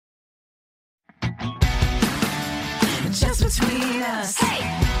Just between us. Hey!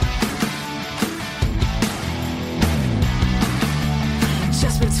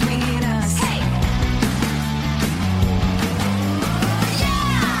 Just between us. Hey!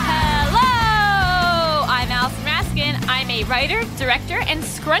 Yeah! Hello! I'm Allison Raskin. I'm a writer, director, and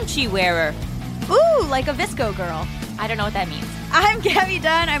scrunchie wearer. Ooh, like a Visco girl. I don't know what that means. I'm Gabby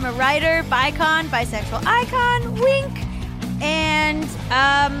Dunn. I'm a writer, bicon, bisexual icon, wink. And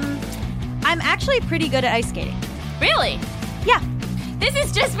I'm actually pretty good at ice skating. Really? Yeah. This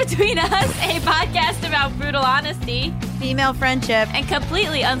is Just Between Us, a podcast about brutal honesty, Female friendship, and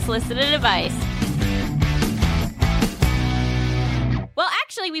completely unsolicited advice. Well,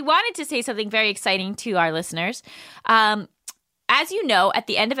 actually, we wanted to say something very exciting to our listeners. As you know, at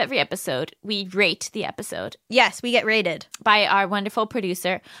the end of every episode, we rate the episode. Yes, we get rated. By our wonderful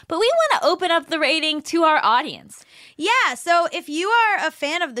producer. But we want to open up the rating to our audience. Yeah, so if you are a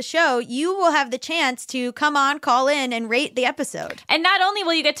fan of the show, you will have the chance to come on, call in, and rate the episode. And not only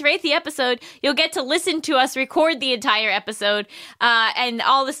will you get to rate the episode, you'll get to listen to us record the entire episode and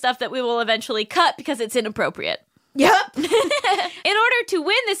all the stuff that we will eventually cut because it's inappropriate. Yep. In order to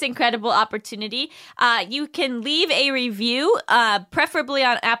win this incredible opportunity, you can leave a review, preferably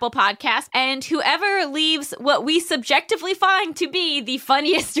on Apple Podcasts, and whoever leaves what we subjectively find to be the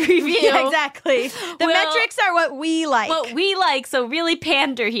funniest review. Yeah, exactly. The metrics are what we like. What we like, so really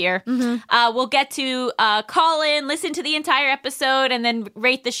pander here. Mm-hmm. We'll get to call in, listen to the entire episode, and then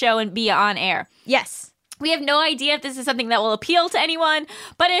rate the show and be on air. Yes. We have no idea if this is something that will appeal to anyone,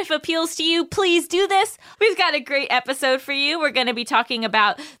 but if it appeals to you, please do this. We've got a great episode for you. We're going to be talking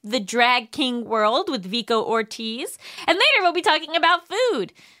about the drag king world with Vico Ortiz, and later we'll be talking about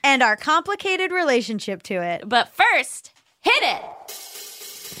food. And our complicated relationship to it. But first, hit it!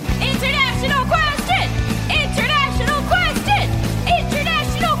 International question! International question!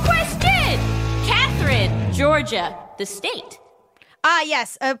 International question! Catherine, Georgia, the state.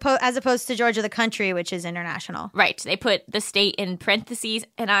 Yes, as opposed to Georgia, the country, which is international. Right. They put the state in parentheses,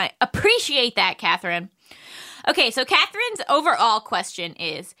 and I appreciate that, Catherine. Okay, so Catherine's overall question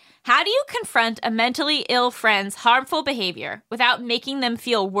is, how do you confront a mentally ill friend's harmful behavior without making them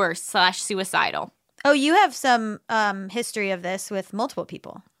feel worse/suicidal? Oh, you have some history of this with multiple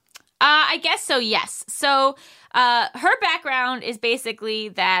people. I guess so, yes. So her background is basically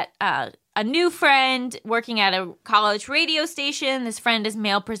that a new friend working at a college radio station. This friend is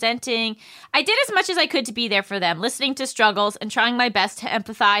male presenting. I did as much as I could to be there for them, listening to struggles and trying my best to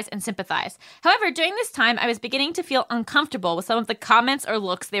empathize and sympathize. However, during this time, I was beginning to feel uncomfortable with some of the comments or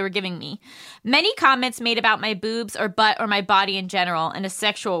looks they were giving me. Many comments made about my boobs or butt or my body in general in a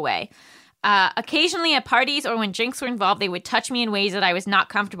sexual way. Occasionally at parties or when drinks were involved, they would touch me in ways that I was not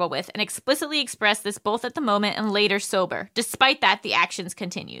comfortable with and explicitly express this both at the moment and later sober. Despite that, the actions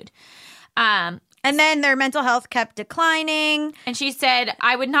continued. And then their mental health kept declining. And she said,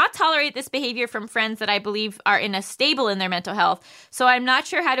 I would not tolerate this behavior from friends that I believe are stable in their mental health, so I'm not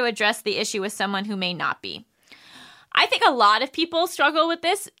sure how to address the issue with someone who may not be. I think a lot of people struggle with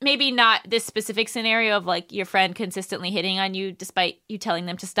this. Maybe not this specific scenario of like your friend consistently hitting on you despite you telling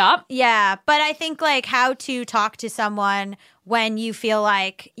them to stop. Yeah, but I think like how to talk to someone when you feel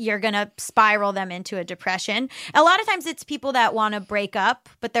like you're going to spiral them into a depression. A lot of times it's people that want to break up,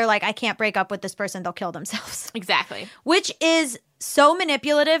 but they're like, I can't break up with this person. They'll kill themselves. Exactly. Which is so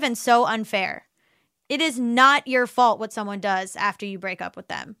manipulative and so unfair. It is not your fault what someone does after you break up with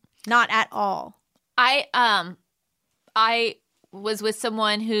them. Not at all. I was with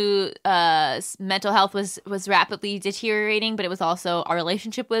someone whose mental health was rapidly deteriorating, but it was also our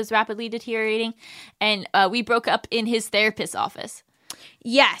relationship was rapidly deteriorating. And we broke up in his therapist's office.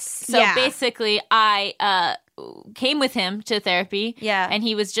 Yes. So basically, I came with him to therapy. Yeah. And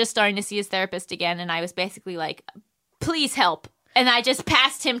he was just starting to see his therapist again. And I was basically like, please help. And I just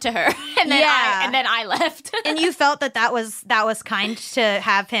passed him to her. And then I left. And you felt that was kind to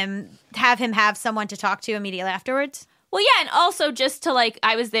have him have someone to talk to immediately afterwards? Well, yeah, and also just to, like,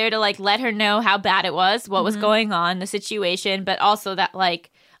 I was there to, like, let her know how bad it was, what was going on, the situation, but also that, like,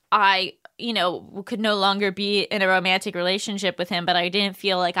 I, could no longer be in a romantic relationship with him, but I didn't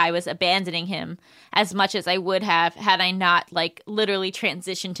feel like I was abandoning him as much as I would have had I not, like, literally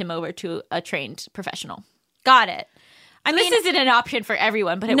transitioned him over to a trained professional. Got it. This isn't an option for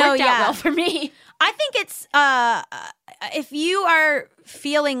everyone, but it worked out well for me. I think it's, if you are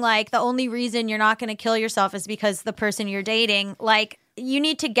feeling like the only reason you're not going to kill yourself is because the person you're dating, like, you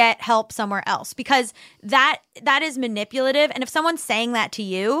need to get help somewhere else because that is manipulative. And if someone's saying that to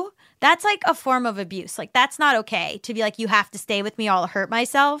you, that's like a form of abuse. Like, that's not okay to be like, you have to stay with me or I'll hurt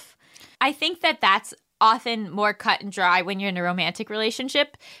myself. I think that's often more cut and dry when you're in a romantic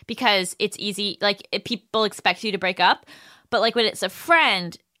relationship because it's easy. Like, people expect you to break up. But, like, when it's a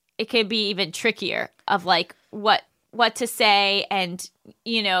friend, it can be even trickier of, like, what to say and,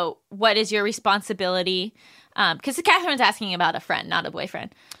 you know, what is your responsibility. Because Catherine's asking about a friend, not a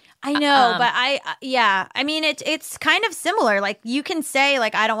boyfriend. I know, but I mean, it's kind of similar. Like, you can say,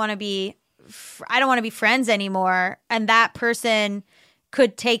 like, I don't want to be friends anymore, and that person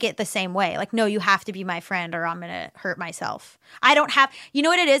could take it the same way. Like, no, you have to be my friend or I'm going to hurt myself. You know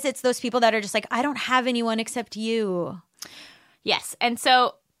what it is? It's those people that are just like, I don't have anyone except you. Yes. And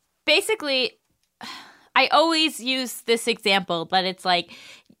so basically, I always use this example, but it's like,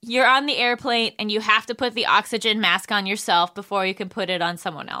 you're on the airplane and you have to put the oxygen mask on yourself before you can put it on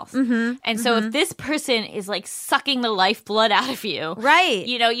someone else. And so if this person is like sucking the lifeblood out of you, right?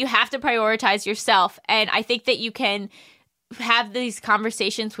 You know, you have to prioritize yourself. And I think that you can have these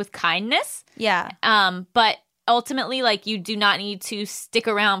conversations with kindness. Yeah. But ultimately, like, you do not need to stick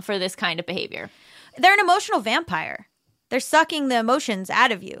around for this kind of behavior. They're an emotional vampire. They're sucking the emotions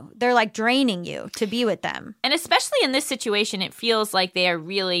out of you. They're like draining you to be with them. And especially in this situation, it feels like they are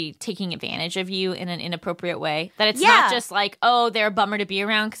really taking advantage of you in an inappropriate way. That it's not just like, oh, they're a bummer to be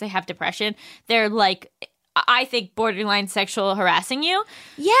around because they have depression. They're like, I think, borderline sexual harassing you.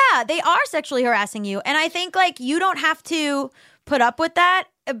 Yeah, they are sexually harassing you. And I think, like, you don't have to put up with that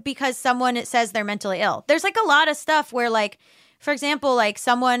because someone says they're mentally ill. There's like a lot of stuff where, like, for example, like,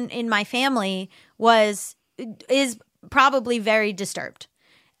 someone in my family is probably very disturbed,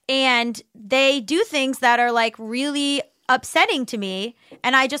 and they do things that are like really upsetting to me,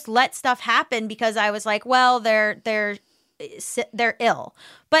 and I just let stuff happen because I was like, well, they're ill.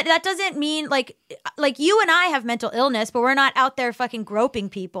 But that doesn't mean like you and I have mental illness, but we're not out there fucking groping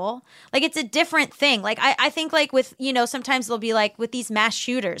people. Like, it's a different thing. Like, I think, like, with, you know, sometimes they'll be like, with these mass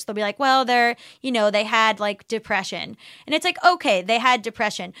shooters, they'll be like, well, they're, you know, they had like depression. And it's like, okay, they had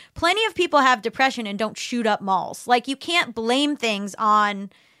depression. Plenty of people have depression and don't shoot up malls. Like, you can't blame things on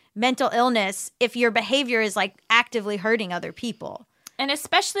mental illness if your behavior is like actively hurting other people. And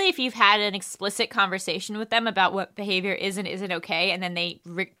especially if you've had an explicit conversation with them about what behavior is and isn't okay, and then they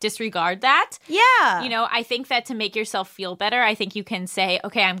disregard that. Yeah. You know, I think that to make yourself feel better, I think you can say,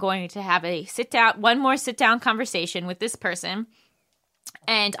 okay, I'm going to have one more sit-down conversation with this person,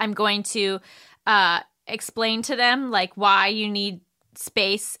 and I'm going to explain to them, like, why you need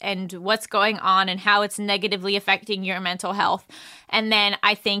space and what's going on and how it's negatively affecting your mental health. And then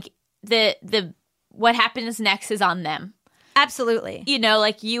I think the what happens next is on them. Absolutely. You know,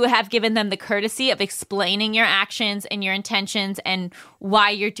 like, you have given them the courtesy of explaining your actions and your intentions and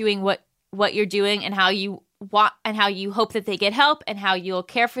why you're doing what you're doing and how you want and how you hope that they get help and how you'll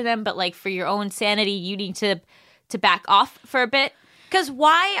care for them. But, like, for your own sanity, you need to back off for a bit. Because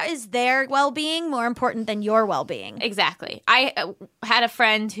why is their well-being more important than your well-being? Exactly. I had a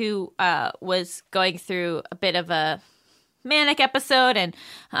friend who was going through a bit of a manic episode and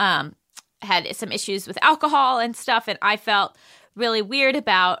had some issues with alcohol and stuff, and I felt really weird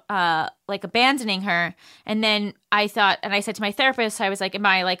about like abandoning her. And then I thought, and I said to my therapist, I was like, am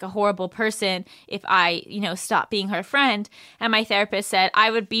I like a horrible person if I, you know, stop being her friend? And my therapist said,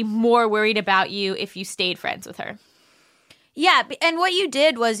 I would be more worried about you if you stayed friends with her. Yeah, and what you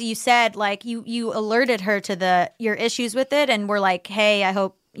did was you said, like, you alerted her to your issues with it, and were like, hey, I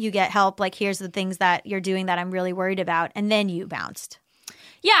hope you get help. Like, here's the things that you're doing that I'm really worried about. And then you bounced.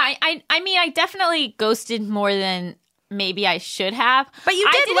 Yeah, I mean, I definitely ghosted more than maybe I should have. But you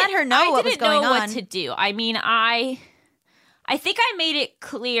did let her know what was going on. I didn't know what to do. I mean, I think I made it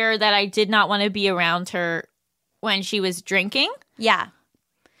clear that I did not want to be around her when she was drinking. Yeah.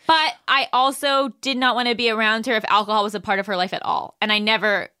 But I also did not want to be around her if alcohol was a part of her life at all. And I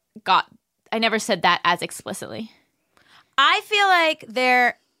never said that as explicitly. I feel like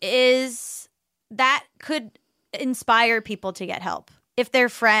that could inspire people to get help. If they're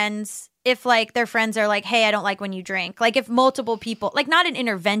friends, if like their friends are like, hey, I don't like when you drink. Like, if multiple people, like, not an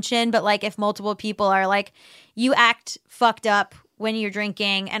intervention, but like if multiple people are like, you act fucked up when you're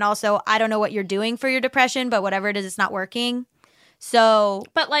drinking, and also I don't know what you're doing for your depression, but whatever it is, it's not working. So,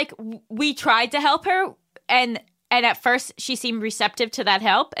 but like, we tried to help her, and at first she seemed receptive to that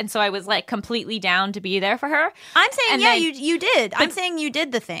help, and so I was like completely down to be there for her. I'm saying, yeah, you did. I'm saying you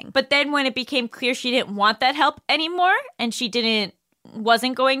did the thing. But then when it became clear she didn't want that help anymore, and she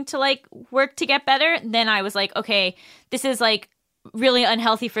wasn't going to like work to get better, then I was like, okay, this is like really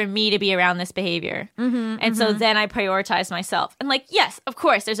unhealthy for me to be around this behavior. So then I prioritized myself. And like, yes, of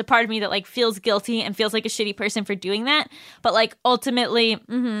course, there's a part of me that like feels guilty and feels like a shitty person for doing that. But like, ultimately,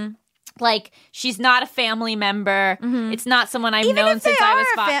 like, she's not a family member. It's not someone I've known since I was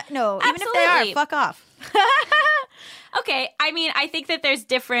 5. Even if they are, fuck off. Okay, I mean, I think that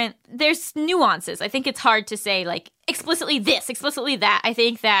there's nuances. I think it's hard to say, like, explicitly this, explicitly that. I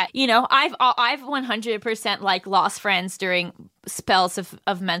think that, I've 100% like lost friends during spells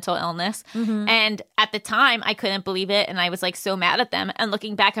of mental illness. And at the time, I couldn't believe it. And I was like so mad at them. And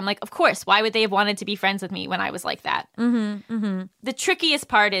looking back, I'm like, of course, why would they have wanted to be friends with me when I was like that? The trickiest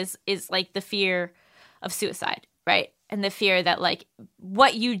part is like the fear of suicide, right? And the fear that, like,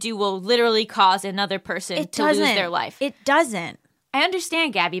 what you do will literally cause another person to lose their life. It doesn't. I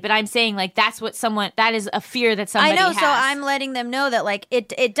understand, Gabby, but I'm saying, like, that is a fear that somebody I know, has. so I'm letting them know that, like,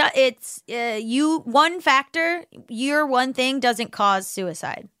 it's one factor, your one thing doesn't cause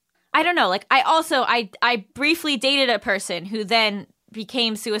suicide. I don't know. Like, I briefly dated a person who then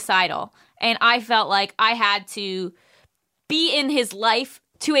became suicidal. And I felt like I had to be in his life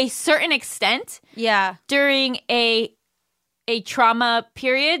to a certain extent. Yeah. During a trauma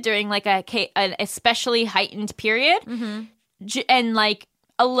period, during like an especially heightened period, and like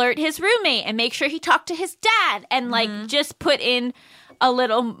alert his roommate and make sure he talked to his dad and like just put in a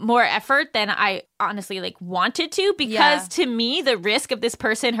little more effort than I honestly like wanted to, because to me the risk of this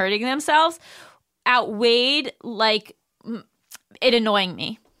person hurting themselves outweighed like it annoying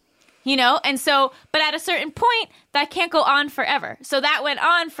me. And so, but at a certain point, that can't go on forever. So that went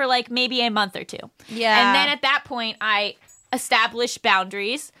on for like maybe a month or two. Yeah. And then at that point, I established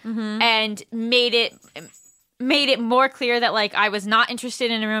boundaries and made it more clear that like I was not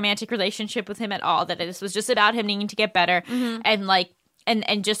interested in a romantic relationship with him at all, that this was just about him needing to get better and like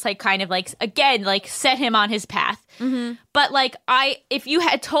and just like kind of like again like set him on his path. But like if you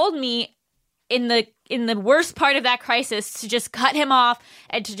had told me in the worst part of that crisis to just cut him off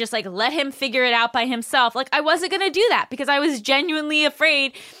and to just like let him figure it out by himself, like I wasn't going to do that because I was genuinely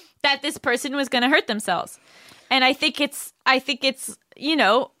afraid that this person was going to hurt themselves. And I think it's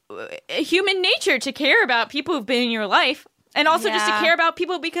human nature to care about people who've been in your life, and also just to care about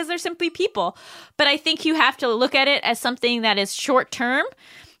people because they're simply people. But I think you have to look at it as something that is short term,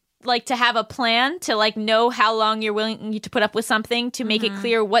 like to have a plan to like know how long you're willing to put up with something, to make it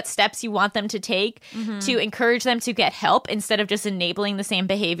clear what steps you want them to take, to encourage them to get help instead of just enabling the same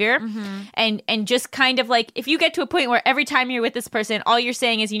behavior. And just kind of like, if you get to a point where every time you're with this person, all you're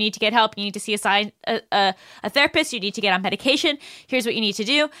saying is you need to get help, you need to see a therapist, you need to get on medication, here's what you need to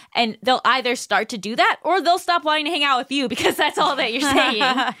do. And they'll either start to do that or they'll stop wanting to hang out with you because that's all that you're saying.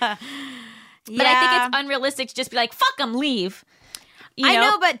 But I think it's unrealistic to just be like, fuck them, leave. I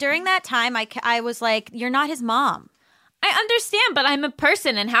know, but during that time, I was like, you're not his mom. I understand, but I'm a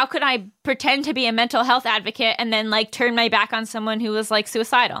person, and how could I pretend to be a mental health advocate and then like turn my back on someone who was like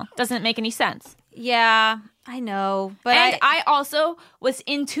suicidal? Doesn't make any sense. Yeah, I know. But I also was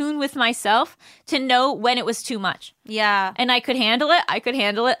in tune with myself to know when it was too much. Yeah. And I could handle it.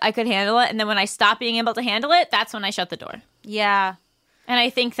 And then when I stopped being able to handle it, that's when I shut the door. Yeah. And I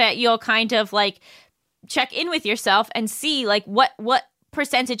think that you'll kind of like check in with yourself and see like what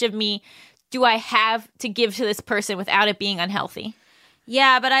percentage of me do I have to give to this person without it being unhealthy.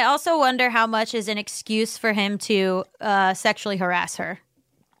 Yeah, but I also wonder how much is an excuse for him to sexually harass her.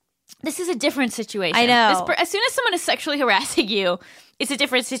 This is a different situation. I know. As soon as someone is sexually harassing you, it's a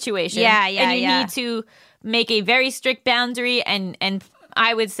different situation. Yeah, and you need to make a very strict boundary and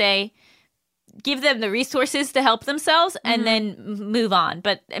I would say give them the resources to help themselves and then move on.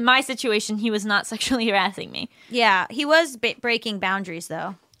 But in my situation, he was not sexually harassing me. Yeah, he was breaking boundaries,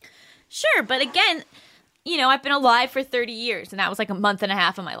 though. Sure, but again, I've been alive for 30 years, and that was like a month and a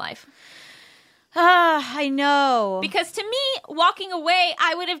half of my life. I know. Because to me, walking away,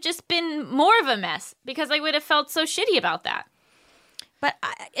 I would have just been more of a mess because I would have felt so shitty about that. But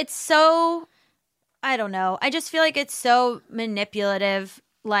it's so, I don't know. I just feel like it's so manipulative.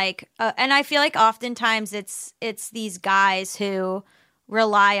 Like, and I feel like oftentimes it's these guys who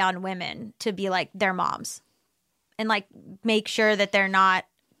rely on women to be like their moms and like make sure that they're not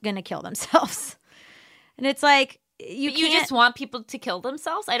gonna kill themselves. And it's like you just want people to kill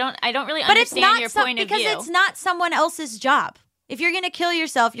themselves. I don't really understand your point of view. Because it's not someone else's job. If you're gonna kill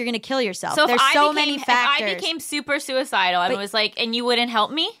yourself, you're gonna kill yourself. So there's so many factors. If I became super suicidal and was like, and you wouldn't help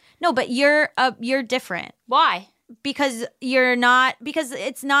me? No, but you're different. Why? Because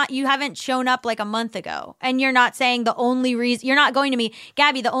it's not, you haven't shown up like a month ago. And you're not saying the only reason, you're not going to me,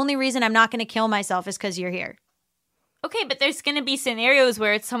 Gabby, the only reason I'm not going to kill myself is because you're here. Okay, but there's going to be scenarios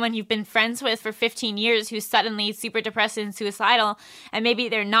where it's someone you've been friends with for 15 years who's suddenly super depressed and suicidal. And maybe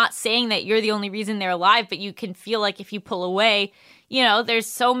they're not saying that you're the only reason they're alive, but you can feel like if you pull away, there's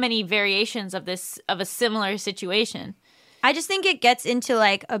so many variations of a similar situation. I just think it gets into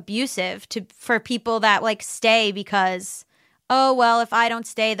like abusive for people that like stay because oh, well, if I don't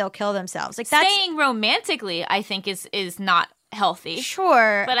stay, they'll kill themselves. Like that's Staying romantically, I think, is not healthy.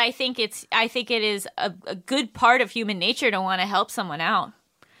 sure. But I think it is a good part of human nature to want to help someone out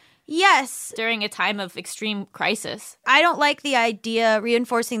Yes. during a time of extreme crisis. I don't like the idea,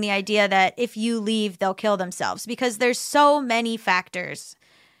 reinforcing the idea that if you leave, they'll kill themselves because there's so many factors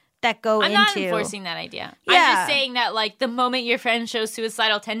that go I'm into. not enforcing that idea. I'm Yeah. just saying that, like, the moment your friend shows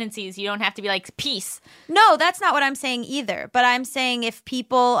suicidal tendencies, you don't have to be like, peace. No, that's not what I'm saying either. But I'm saying if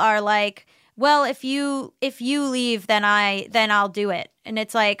people are like, well, if you leave, then I'll do it. And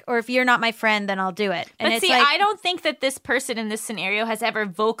it's like, or if you're not my friend, then I'll do it. And But it's see, like, I don't think that this person in this scenario has ever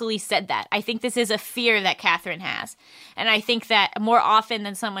vocally said that. I think this is a fear that Catherine has. And I think that more often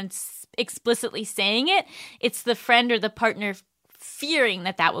than someone explicitly saying it, it's the friend or the partner fearing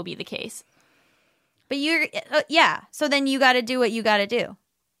that will be the case. but you're, yeah. So then you got to do what you got to do.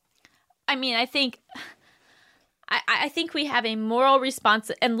 I mean, I think we have a moral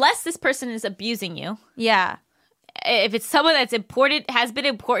response, unless this person is abusing you. Yeah. If it's someone that's important, has been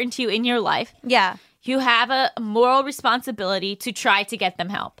important to you in your life, Yeah. you have a moral responsibility to try to get them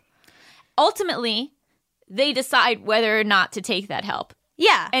help. Ultimately, they decide whether or not to take that help.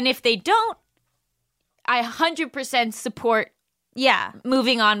 Yeah. And if they don't, I 100% support Yeah.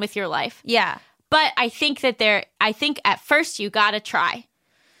 moving on with your life. Yeah. But I think at first you gotta try.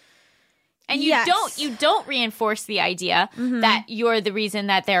 And Yes. you don't reinforce the idea that you're the reason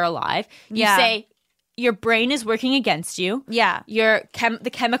that they're alive. You Yeah. say your brain is working against you. Yeah. The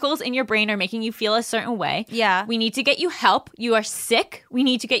chemicals in your brain are making you feel a certain way. Yeah. We need to get you help. You are sick. We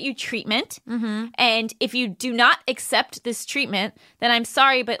need to get you treatment. Mm-hmm. And if you do not accept this treatment, then I'm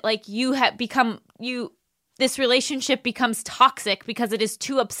sorry, but like you have become this relationship becomes toxic because it is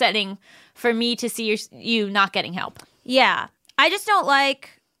too upsetting for me to see you not getting help. Yeah. I just don't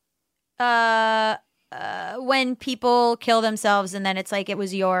like when people kill themselves and then it's like it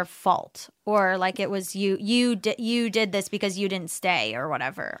was your fault or like it was you did this because you didn't stay or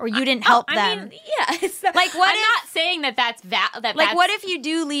whatever or you didn't help them. I mean, yeah, it's not, Like, what I'm if- not saying that that's Like what if you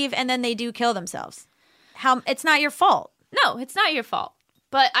do leave and then they do kill themselves? It's not your fault. No, it's not your fault.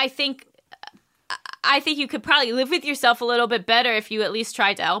 But I think you could probably live with yourself a little bit better if you at least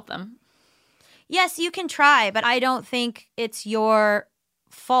tried to help them. Yes, you can try, but I don't think it's your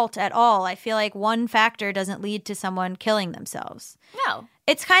fault at all. I feel like one factor doesn't lead to someone killing themselves. No.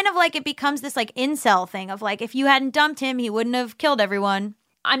 It's kind of like it becomes this like incel thing of like if you hadn't dumped him, he wouldn't have killed everyone.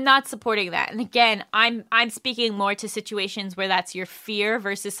 I'm not supporting that. And again, I'm speaking more to situations where that's your fear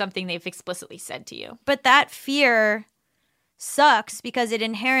versus something they've explicitly said to you. But that fear sucks because it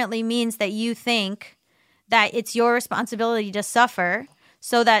inherently means that you think that it's your responsibility to suffer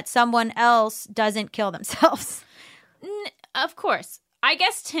so that someone else doesn't kill themselves. Of course. I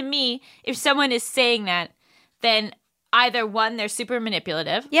guess to me, if someone is saying that, then either one, they're super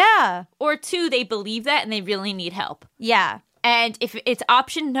manipulative, Yeah. or two, they believe that and they really need help. Yeah. And if it's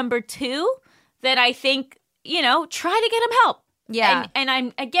option number two, then I think, try to get them help. Yeah. And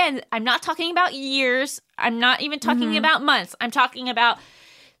I'm not talking about years. I'm not even talking about months. I'm talking about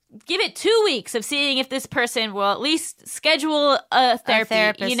give it 2 weeks of seeing if this person will at least schedule a therapy, A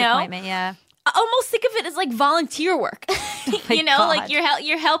therapist appointment, yeah. Almost think of it as like volunteer work. my Like God.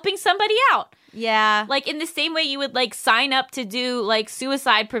 you're helping somebody out. Yeah. Like in the same way you would like sign up to do like a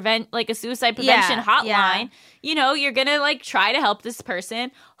suicide prevention Yeah, hotline. You're going to like try to help this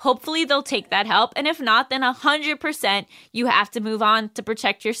person. Hopefully they'll take that help. And if not, then 100% you have to move on to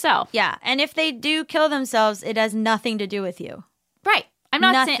protect yourself. Yeah. And if they do kill themselves, it has nothing to do with you. Right. I'm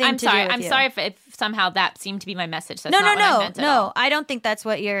not Nothing saying, I'm to do sorry. with I'm you. sorry if somehow that seemed to be my message. That's No. not what I meant at all. I don't think that's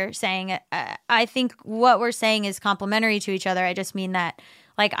what you're saying. I think what we're saying is complementary to each other. I just mean that,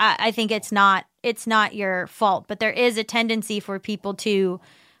 like, I think it's not your fault, but there is a tendency for people to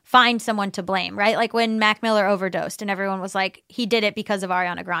find someone to blame, right? Like when Mac Miller overdosed and everyone was like, he did it because of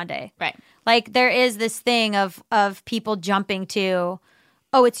Ariana Grande. Right. Like there is this thing of people jumping to,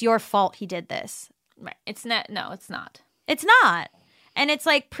 oh, it's your fault he did this. Right. It's not. No, it's not. It's not. And it's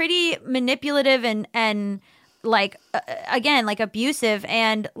like pretty manipulative and like, again, like abusive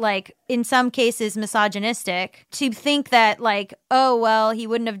and like in some cases misogynistic to think that like, oh, well, he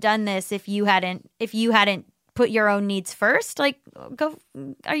wouldn't have done this if you hadn't put your own needs first. Like,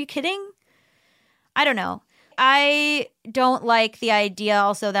 are you kidding? I don't know. I don't like the idea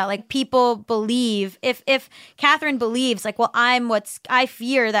also that like people believe if Catherine believes like, well, I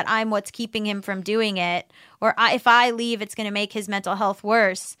fear that I'm what's keeping him from doing it, or if I leave, it's going to make his mental health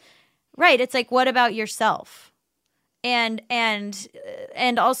worse. Right. It's like, what about yourself? And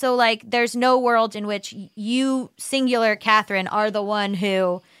also like, there's no world in which you, singular Catherine, are the one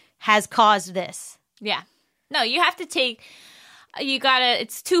who has caused this. Yeah. No, you have to take.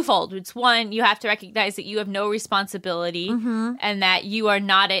 It's twofold. It's one, you have to recognize that you have no responsibility and that you are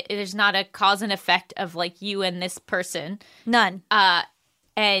not, there's not a cause and effect of like you and this person. None.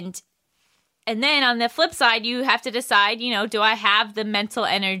 And then on the flip side, you have to decide, do I have the mental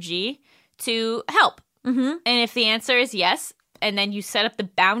energy to help? Mm-hmm. And if the answer is yes, and then you set up the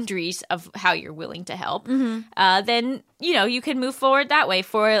boundaries of how you're willing to help, then, you can move forward that way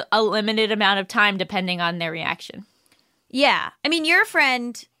for a limited amount of time, depending on their reaction. Yeah. I mean, your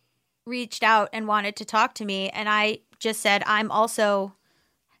friend reached out and wanted to talk to me, and I just said, I'm also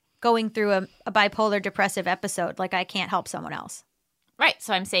going through a bipolar depressive episode. Like, I can't help someone else. Right.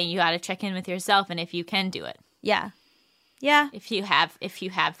 So I'm saying you got to check in with yourself, and if you can do it. Yeah. Yeah. If you have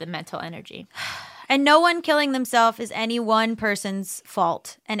the mental energy. And no one killing themselves is any one person's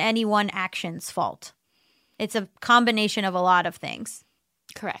fault and any one action's fault. It's a combination of a lot of things.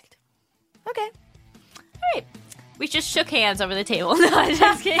 Correct. Okay. All right. We just shook hands over the table. No, I'm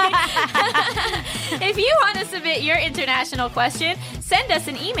just kidding. If you want to submit your international question, send us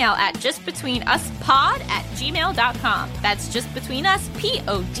an email at justbetweenuspod@gmail.com. That's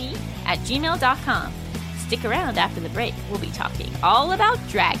justbetweenuspod@gmail.com. Stick around after the break. We'll be talking all about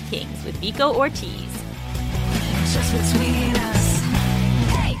drag kings with Vico Ortiz. Just between us.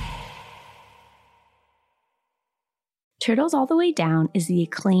 Hey! Turtles All the Way Down is the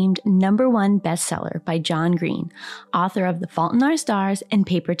acclaimed #1 bestseller by John Green, author of The Fault in Our Stars and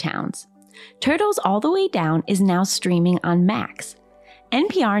Paper Towns. Turtles All the Way Down is now streaming on Max.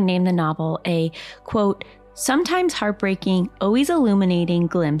 NPR named the novel a, quote, sometimes heartbreaking, always illuminating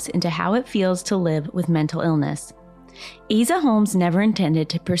glimpse into how it feels to live with mental illness. Asa Holmes never intended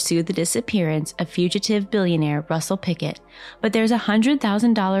to pursue the disappearance of fugitive billionaire Russell Pickett, but there's a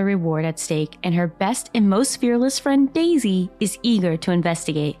 $100,000 reward at stake, and her best and most fearless friend Daisy is eager to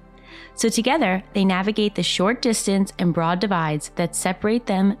investigate. So together, they navigate the short distance and broad divides that separate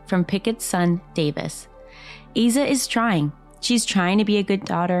them from Pickett's son, Davis. Asa is trying. She's trying to be a good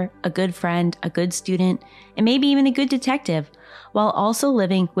daughter, a good friend, a good student, and maybe even a good detective, while also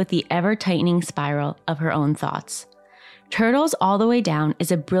living with the ever-tightening spiral of her own thoughts. Turtles All the Way Down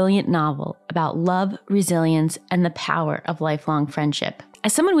is a brilliant novel about love, resilience, and the power of lifelong friendship.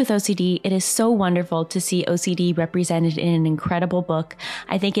 As someone with OCD, it is so wonderful to see OCD represented in an incredible book.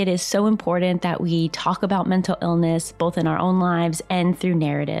 I think it is so important that we talk about mental illness, both in our own lives and through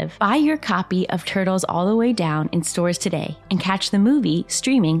narrative. Buy your copy of Turtles All the Way Down in stores today and catch the movie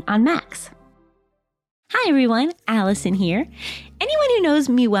streaming on Max. Hi everyone, Allison here. Anyone who knows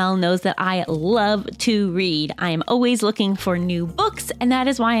me well knows that I love to read. I am always looking for new books, and that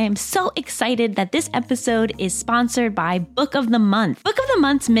is why I am so excited that this episode is sponsored by Book of the Month. Book of the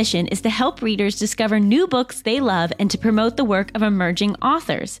Month's mission is to help readers discover new books they love and to promote the work of emerging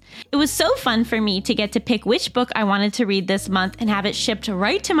authors. It was so fun for me to get to pick which book I wanted to read this month and have it shipped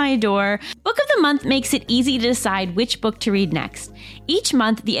right to my door. Book of the Month makes it easy to decide which book to read next. Each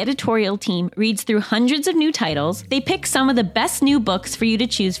month, the editorial team reads through hundreds of new titles. They pick some of the best new books for you to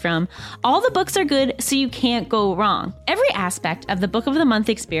choose from. All the books are good, so you can't go wrong. Every aspect of the Book of the Month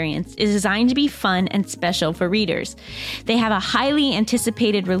experience is designed to be fun and special for readers. They have a highly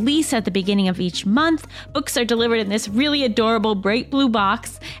anticipated release at the beginning of each month. Books are delivered in this really adorable bright blue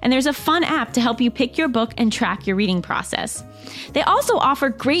box, and there's a fun app to help you pick your book and track your reading process. They also offer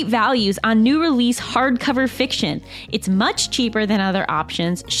great values on new release hardcover fiction. It's much cheaper than other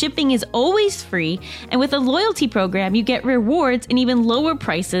options, shipping is always free, and with a loyalty program, you get rewards and even lower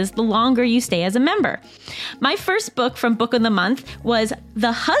prices the longer you stay as a member. My first book from Book of the Month was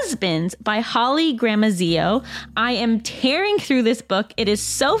The Husbands by Holly Gramazio. I am tearing through this book. It is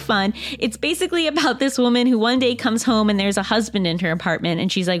so fun. It's basically about this woman who one day comes home and there's a husband in her apartment,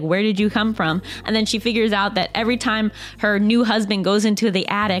 and she's like, where did you come from? And then she figures out that every time her new husband goes into the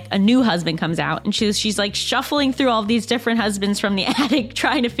attic, a new husband comes out, and she's like shuffling through all these different husbands from the attic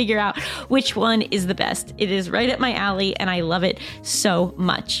trying to figure out which one is the best. It is right up my alley, and I love it so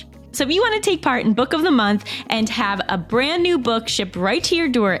much. So if you want to take part in Book of the Month and have a brand new book shipped right to your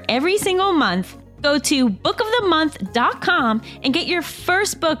door every single month, go to bookofthemonth.com and get your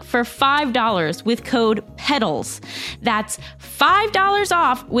first book for $5 with code PEDALS. That's $5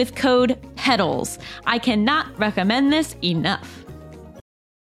 off with code PEDALS. I cannot recommend this enough.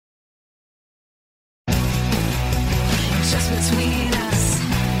 Just between us.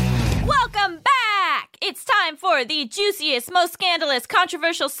 Welcome back! It's time for the juiciest, most scandalous,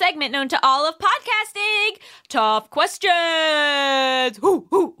 controversial segment known to all of podcasting. Tough questions! Ooh,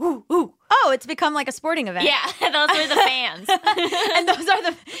 ooh, ooh, ooh. Oh, it's become like a sporting event. Yeah, those are the fans. And those are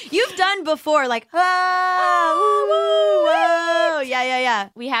the you've done before, like, oh, woo, whoa. Yeah.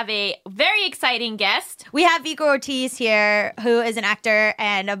 We have a very exciting guest. We have Vico Ortiz here, who is an actor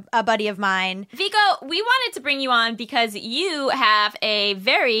and a buddy of mine. Vico, we wanted to bring you on because you have a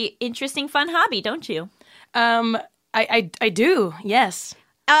very interesting, fun hobby, don't you? I do, yes.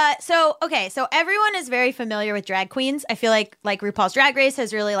 So everyone is very familiar with drag queens. I feel like RuPaul's Drag Race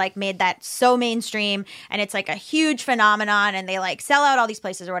has really like made that so mainstream, and it's like a huge phenomenon, and they like sell out all these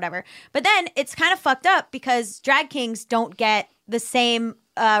places or whatever. But then it's kind of fucked up because drag kings don't get the same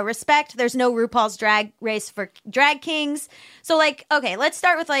respect. There's no RuPaul's Drag Race for drag kings. So like, okay, let's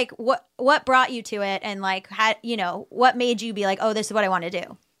start with like what brought you to it, and like what made you be like, oh, this is what I want to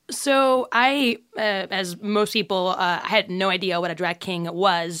do. So I, as most people, I had no idea what a drag king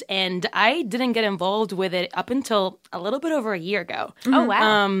was, and I didn't get involved with it up until a little bit over a year ago. Oh,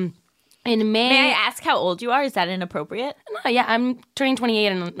 wow. In May... May I ask how old you are? Is that inappropriate? No, yeah, I'm turning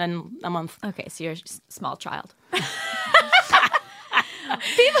 28 in a month. Okay, so you're a small child. People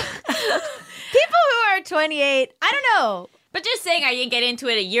who are 28, I don't know. But just saying I didn't get into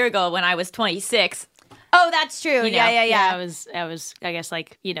it a year ago when I was 26. Oh, that's true. You know, Yeah. I was, I guess,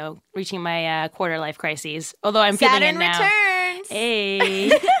 like, reaching my quarter life crises. Although I'm feeling it now. Saturn returns.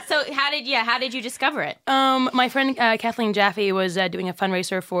 Hey. So how did you discover it? My friend Kathleen Jaffe was doing a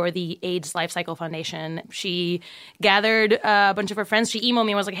fundraiser for the AIDS Life Cycle Foundation. She gathered a bunch of her friends. She emailed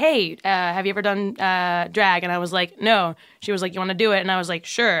me and was like, hey, have you ever done drag? And I was like, no. She was like, you want to do it? And I was like,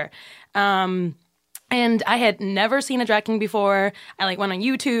 sure. And I had never seen a drag king before. I like went on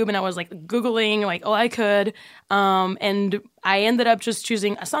YouTube and I was like Googling like all I could. And I ended up just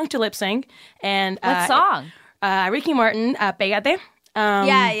choosing a song to lip sync. And What song? Ricky Martin, Pégate.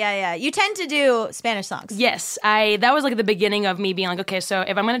 Yeah. You tend to do Spanish songs. Yes, that was like the beginning of me being like, okay, so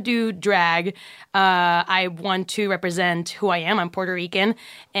if I'm gonna do drag, I want to represent who I am. I'm Puerto Rican,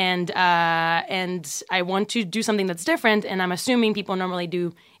 and I want to do something that's different. And I'm assuming people normally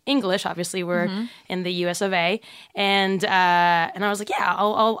do English. Obviously, we're in the U.S. of A. And I was like, yeah,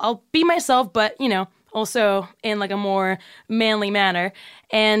 I'll be myself, but also in like a more manly manner.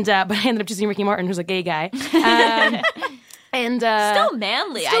 And but I ended up choosing Ricky Martin, who's a gay guy. And Still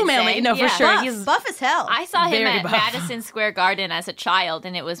manly, still I'd manly, say. no, for sure. Buff, He's buff as hell. I saw him Very at buff. Madison Square Garden as a child,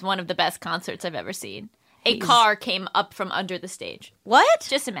 and it was one of the best concerts I've ever seen. A car came up from under the stage. What?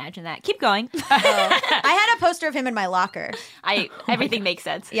 Just imagine that. Keep going. I had a poster of him in my locker. Everything makes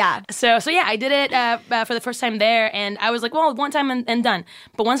sense. Yeah. So yeah, I did it for the first time there, and I was like, well, one time and done.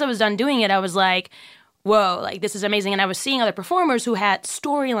 But once I was done doing it, I was like, whoa, like this is amazing. And I was seeing other performers who had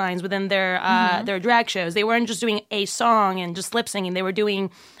storylines within their drag shows. They weren't just doing a song and just lip singing. They were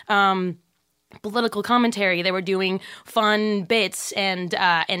doing political commentary. They were doing fun bits and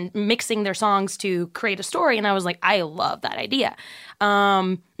mixing their songs to create a story. And I was like, I love that idea.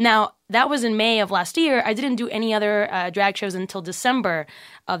 Now, that was in May of last year. I didn't do any other drag shows until December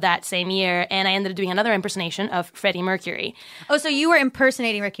of that same year. And I ended up doing another impersonation of Freddie Mercury. Oh, so you were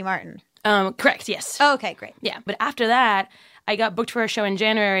impersonating Ricky Martin. Correct, yes. Oh, okay, great. Yeah, but after that, I got booked for a show in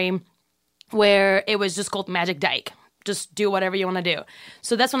January where it was just called Magic Dyke. Just do whatever you want to do.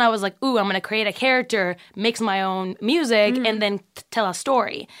 So that's when I was like, ooh, I'm going to create a character, mix my own music, and then tell a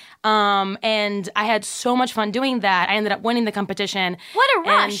story. And I had so much fun doing that. I ended up winning the competition. What a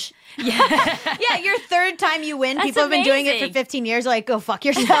rush. Yeah, your third time you win. That's People have been doing it for amazing. 15 years. Like, go fuck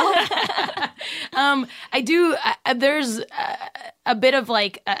yourself. I do. There's a bit of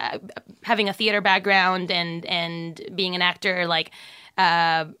like having a theater background and being an actor. Like,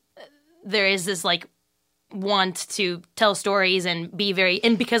 there is this like want to tell stories and be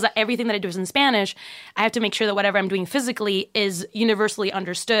and because everything that I do is in Spanish, I have to make sure that whatever I'm doing physically is universally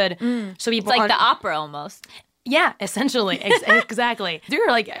understood. So people It's like the opera almost. Yeah, essentially. Exactly.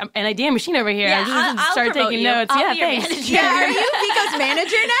 You're like an idea machine over here. Yeah, I just I'll start promote taking you. notes. I'll Yeah, be your thanks. manager. Yeah, are you Vico's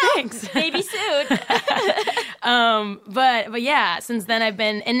manager now? Thanks. Maybe soon. But yeah, since then I've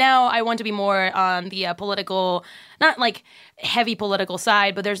been, and now I want to be more on the political, not like heavy political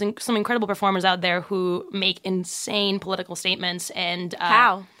side, but there's some incredible performers out there who make insane political statements. And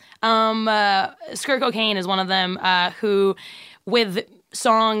How? Skirt Cocaine is one of them, who with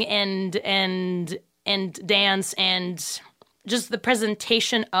song and dance and just the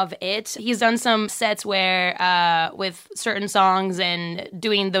presentation of it. He's done some sets where with certain songs and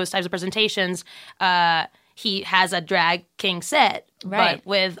doing those types of presentations, he has a drag king set, Right. but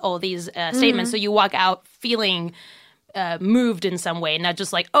with all these statements. So you walk out feeling moved in some way, not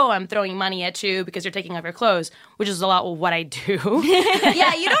just like, oh, I'm throwing money at you because you're taking off your clothes, which is a lot of what I do.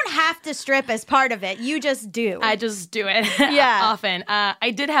 Yeah, you don't have to strip as part of it. You just do. I just do it Yeah. often.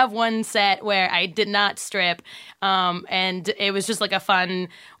 I did have one set where I did not strip, and it was just like a fun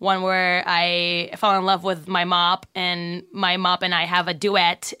one where I fell in love with my mop, and my mop and I have a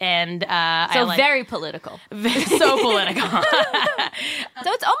duet, and So very political. so political.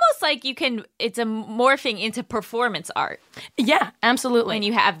 So it's almost like it's a morphing into performance art Yeah, absolutely. when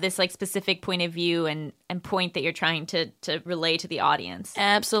you have this like specific point of view and point that you're trying to relay to the audience.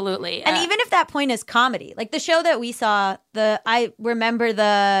 Absolutely. And even if that point is comedy, like the show that we saw, I remember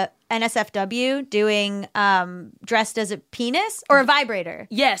the NSFW doing dressed as a penis or a vibrator.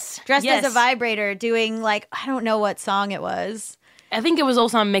 yes. Dressed yes. as a vibrator doing like, I don't know what song it was. I think it was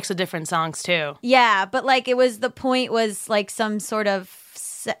also a mix of different songs too. Yeah, but like the point was like some sort of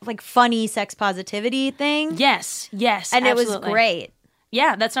like funny sex positivity thing. Yes, yes. And absolutely. it was great.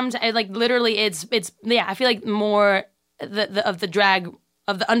 Yeah, that's sometimes like literally it's yeah, I feel like more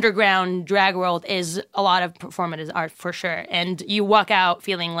of the underground drag world is a lot of performative art for sure. And you walk out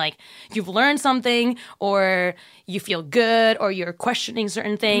feeling like you've learned something, or you feel good, or you're questioning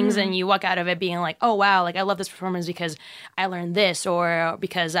certain things, and you walk out of it being like, oh wow, like I love this performance because I learned this, or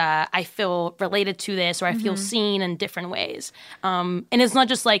because I feel related to this, or I feel seen in different ways. And it's not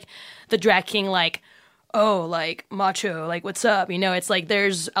just like the drag king like, oh, like macho, like what's up? You know, it's like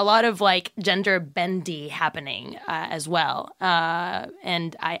there's a lot of like gender bendy happening as well.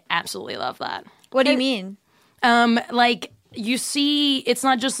 And I absolutely love that. What do you mean? Like you see, it's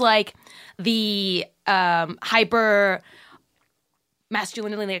not just like the hyper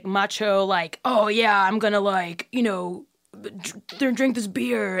masculinity, like macho, like, oh yeah, I'm gonna like, you know, drink this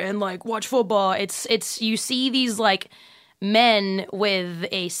beer and like watch football. It's you see these like men with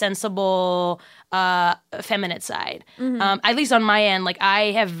a sensible feminine side. At least on my end, like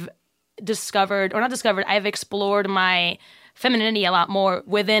I have I've explored my femininity a lot more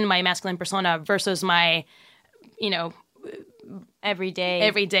within my masculine persona versus my, you know,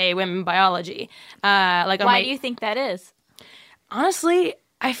 everyday women biology. Why do you think that is? Honestly,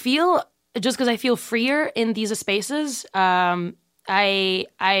 I feel just because I feel freer in these spaces. I'm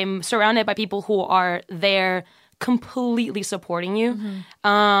surrounded by people who are there completely supporting you,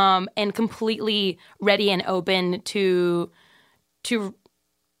 and completely ready and open to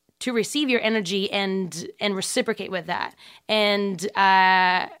receive your energy and reciprocate with that. And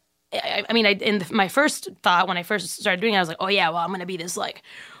I mean, in my first thought when I first started doing it, I was like, oh yeah, well, I'm gonna be this like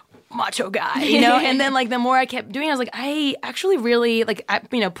macho guy, you know. And then like the more I kept doing it, I was like, I actually really like,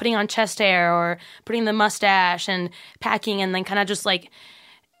 you know, putting on chest hair or putting the mustache and packing, and then kind of just like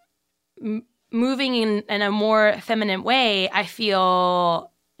moving in a more feminine way, I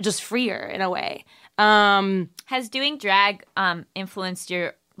feel just freer in a way. Has doing drag influenced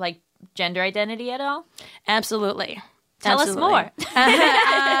your like gender identity at all? Absolutely. Tell us more.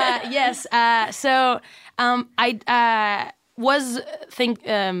 Yes. So I was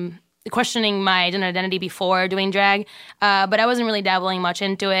questioning my gender identity before doing drag, but I wasn't really dabbling much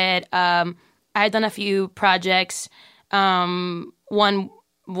into it. I had done a few projects. One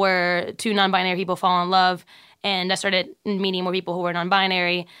where two non-binary people fall in love, and I started meeting more people who were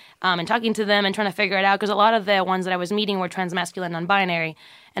non-binary, and talking to them and trying to figure it out, because a lot of the ones that I was meeting were transmasculine non-binary,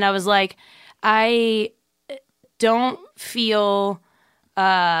 and I was like, I don't feel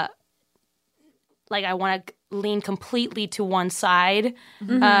like I want to lean completely to one side,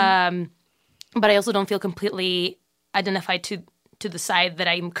 but I also don't feel completely identified to the side that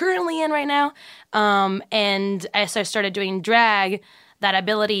I'm currently in right now. And as I started doing drag, that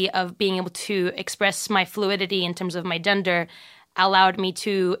ability of being able to express my fluidity in terms of my gender allowed me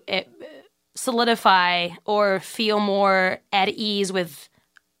to solidify or feel more at ease with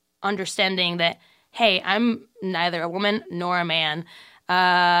understanding that, hey, I'm neither a woman nor a man,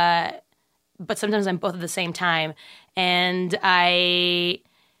 but sometimes I'm both at the same time. And I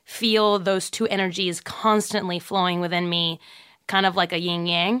feel those two energies constantly flowing within me, kind of like a yin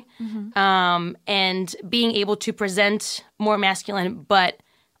yang, and being able to present more masculine but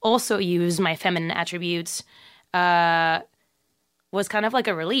also use my feminine attributes was kind of like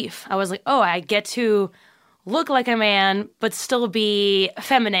a relief. I was like, oh, I get to look like a man but still be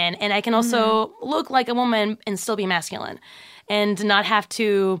feminine, and I can also look like a woman and still be masculine, and not have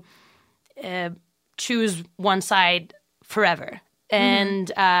to choose one side forever.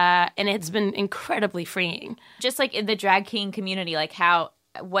 And it's been incredibly freeing. Just like in the drag king community, like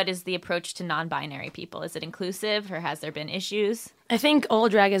what is the approach to non-binary people? Is it inclusive, or has there been issues? I think all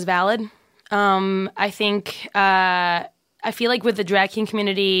drag is valid. I think I feel like with the drag king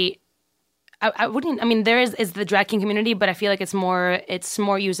community, I wouldn't. I mean, there is the drag king community, but I feel like it's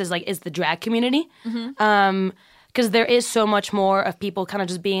more used as like is the drag community. Because there is so much more of people kind of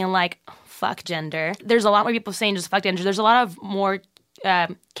just being like, fuck gender. There's a lot more people saying just fuck gender. There's a lot of more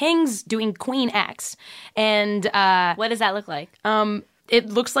kings doing queen acts. And What does that look like? it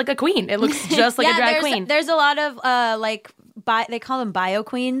looks like a queen. It looks just like a drag queen. There's a lot of they call them bio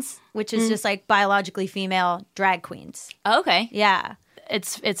queens, which is just like biologically female drag queens. Okay. Yeah.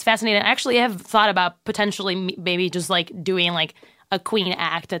 It's fascinating. I actually have thought about potentially maybe just like doing like a queen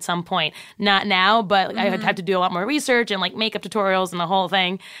act at some point. Not now, but I would have to do a lot more research and like makeup tutorials and the whole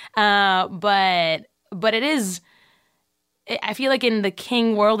thing. But it is. I feel like in the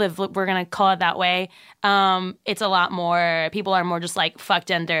king world, if we're gonna call it that way, it's a lot more. People are more just like fuck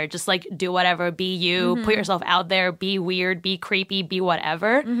gender, just like do whatever, be you, put yourself out there, be weird, be creepy, be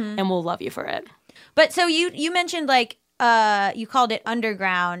whatever, and we'll love you for it. But so you mentioned like you called it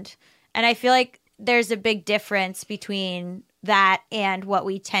underground, and I feel like there's a big difference between that and what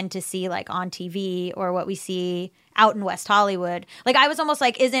we tend to see like on TV or what we see out in West Hollywood. Like I was almost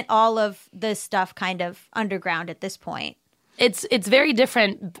like, isn't all of this stuff kind of underground at this point? It's very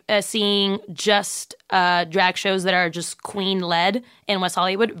different seeing just drag shows that are just queen led in West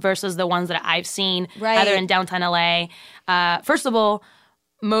Hollywood versus the ones that I've seen either in downtown LA. First of all,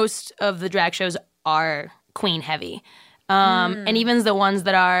 most of the drag shows are queen heavy. And even the ones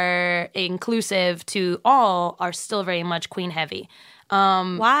that are inclusive to all are still very much queen heavy.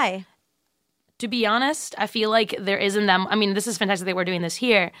 Why? To be honest, I feel like there isn't that. I mean, this is fantastic that we're doing this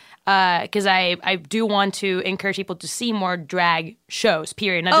here because I do want to encourage people to see more drag shows.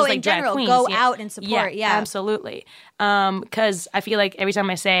 Period. Not just like in drag general, queens. go out and support. Yeah, absolutely. Because I feel like every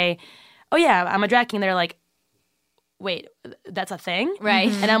time I say, "Oh yeah, I'm a drag king," they're like, "Wait, that's a thing?"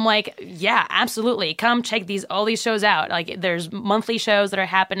 Right. And I'm like, "Yeah, absolutely. Come check all these shows out. Like, there's monthly shows that are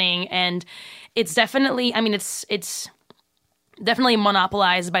happening, and it's definitely. I mean, it's." Definitely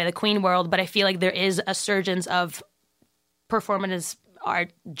monopolized by the queen world, but I feel like there is a surgence of performance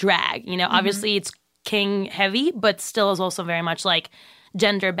art drag. You know, obviously it's king heavy, but still is also very much like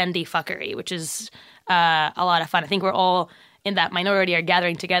gender bendy fuckery, which is a lot of fun. I think we're all in that minority are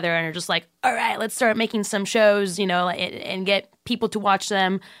gathering together and are just like, all right, let's start making some shows, you know, and get people to watch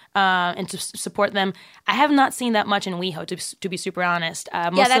them and to support them. I have not seen that much in WeHo, to be super honest.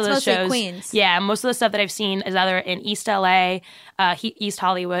 Most that's of the mostly shows, Queens. Yeah, most of the stuff that I've seen is either in East LA, East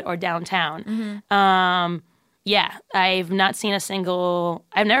Hollywood, or downtown. Yeah, I've not seen a single.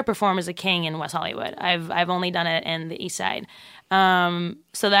 I've never performed as a king in West Hollywood. I've only done it in the East Side.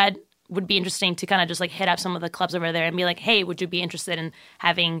 So that would be interesting to kind of just like hit up some of the clubs over there and be like, hey, would you be interested in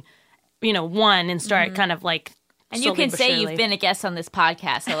having, you know, one and start kind of like. And you can say you've been a guest on this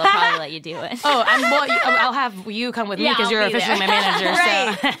podcast, so they'll probably let you do it. Oh, I'll have you come with me because you're officially my manager.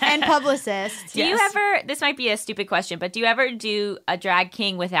 Right. So. And publicist. Do you ever, this might be a stupid question, but do you ever do a drag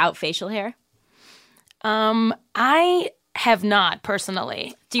king without facial hair? I have not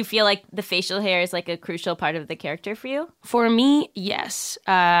personally. Do you feel like the facial hair is like a crucial part of the character for you? For me, yes.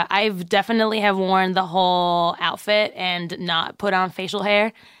 I've definitely have worn the whole outfit and not put on facial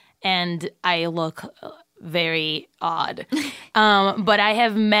hair, and I look very odd. But I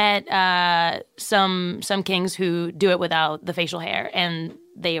have met some kings who do it without the facial hair, and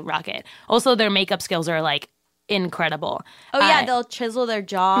they rock it. Also, their makeup skills are like incredible. Oh yeah, they'll chisel their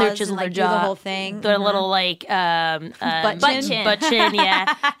jaws. Chisel and, like, their jaw, do the whole thing. Their little like butt chin,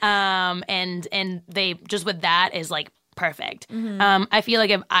 yeah. And they just with that is like perfect. I feel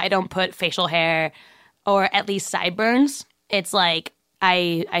like if I don't put facial hair or at least sideburns, it's like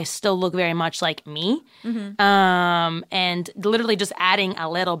I still look very much like me. And literally just adding a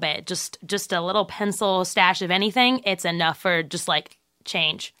little bit, just a little pencil stash of anything, it's enough for just like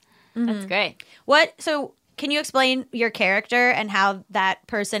change. That's great. So can you explain your character and how that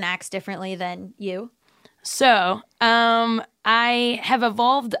person acts differently than you? So, I have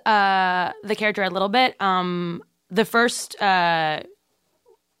evolved the character a little bit. The first set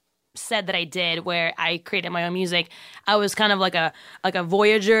that I did where I created my own music, I was kind of like a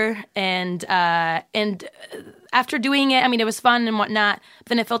voyager, and after doing it, I mean, it was fun and whatnot, but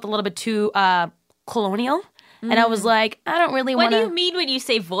then it felt a little bit too colonial, and I was like, I don't really want to. What do you mean when you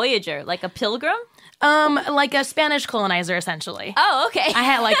say voyager? Like a pilgrim? Like a Spanish colonizer, essentially. Oh, okay. I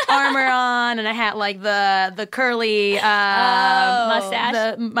had like armor on, and I had like the curly mustache.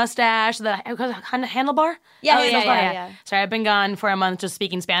 the mustache, the handlebar. Yeah. Sorry, I've been gone for a month just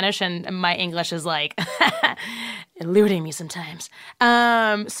speaking Spanish, and my English is like eluding me sometimes.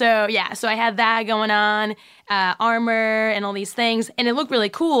 So I had that going on, armor and all these things, and it looked really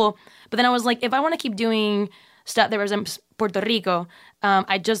cool. But then I was like, if I want to keep doing stuff that represents Puerto Rico.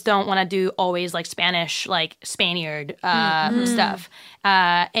 I just don't want to do always like Spanish, like Spaniard stuff.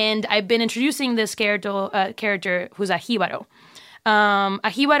 And I've been introducing this character who's a jíbaro. A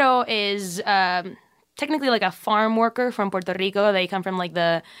jíbaro is technically like a farm worker from Puerto Rico. They come from like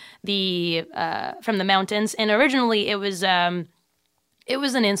the from the mountains, and originally it was an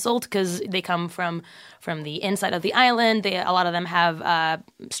insult because they come from the inside of the island. A lot of them have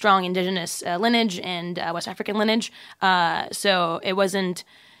strong indigenous lineage and West African lineage. So it wasn't,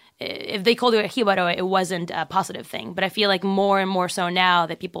 if they called it a jíbaro, it wasn't a positive thing. But I feel like more and more so now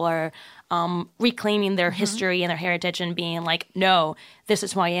that people are reclaiming their history and their heritage and being like, no, this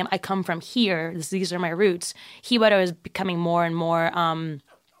is who I am. I come from here. These are my roots. Jíbaro is becoming more and more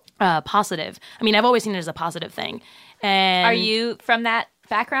positive. I mean, I've always seen it as a positive thing. And Are you from that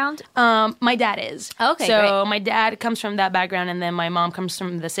background? my dad is. Okay, so great. my dad comes from that background, and then my mom comes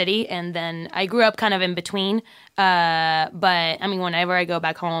from the city, and then I grew up kind of in between. But I mean, whenever I go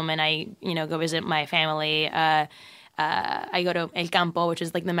back home and I, go visit my family, I go to El Campo, which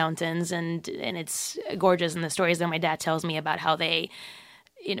is like the mountains, and it's gorgeous. And the stories that my dad tells me about how they,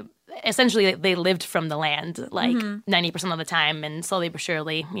 essentially they lived from the land like 90% of the time, and slowly but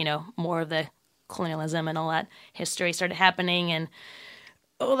surely, more of the colonialism and all that history started happening, and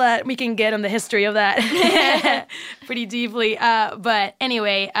all that we can get on the history of that pretty deeply. But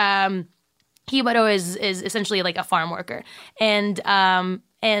anyway, jíbaro is essentially like a farm worker, and I've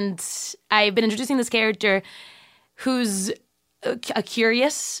been introducing this character who's a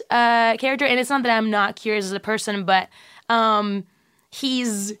curious character, and it's not that I'm not curious as a person, but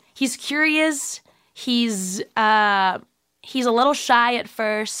he's curious. He's a little shy at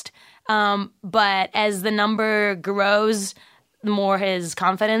first. But as the number grows, the more his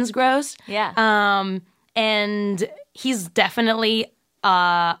confidence grows. Yeah. And he's definitely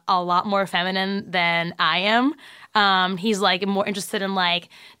a lot more feminine than I am. He's like more interested in like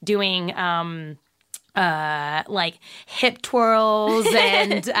doing like hip twirls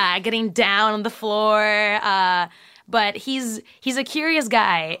and getting down on the floor. But he's a curious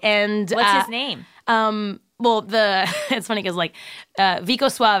guy. And What's his name? Well, it's funny because like Vico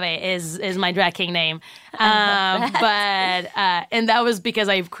Suave is my drag king name, but and that was because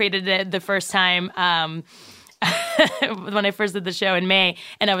I created it the first time when I first did the show in May,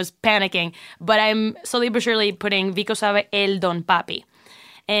 and I was panicking. But I'm slowly but surely putting Vico Suave El Don Papi,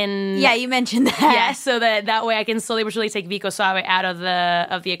 and Yeah, you mentioned that. yeah, so that way I can slowly but surely take Vico Suave out of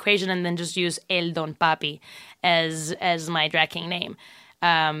the equation and then just use El Don Papi as my drag king name.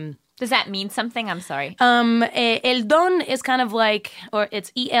 Does that mean something? I'm sorry. El Don is kind of like, or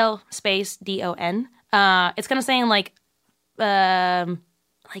it's EL space DON. It's kind of saying like not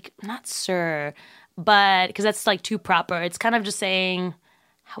sir, but because that's like too proper. It's kind of just saying,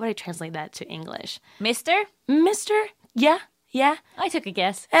 how would I translate that to English? Mister? Yeah. I took a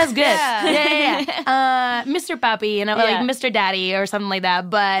guess. That's good. Yeah. Mr. Papi, like Mr. Daddy or something like that.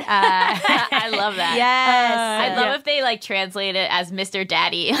 But I love that. Yes. I'd love if they like translate it as Mr.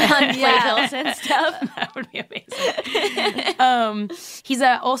 Daddy on playbills and stuff. That would be amazing. He's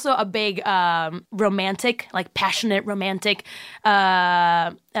also a big romantic, like passionate romantic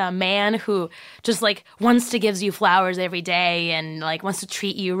man who just like wants to gives you flowers every day and like wants to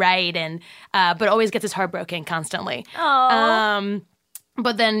treat you right, and but always gets his heart broken constantly.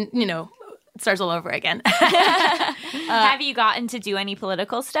 But then, it starts all over again. Have you gotten to do any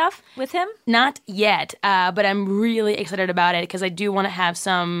political stuff with him? Not yet, but I'm really excited about it because I do want to have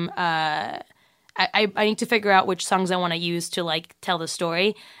some. I need to figure out which songs I want to use to like tell the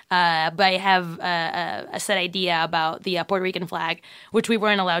story. But I have a set idea about the Puerto Rican flag, which we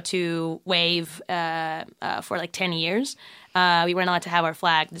weren't allowed to wave for like 10 years. We weren't allowed to have our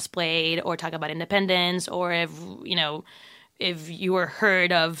flag displayed or talk about independence, or if you were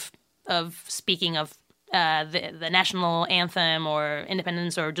heard of speaking of the national anthem or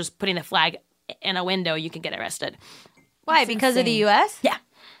independence or just putting the flag in a window, you can get arrested. Why? Because of the U.S.? Yeah.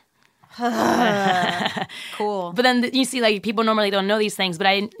 Cool. But then you see, like, people normally don't know these things, but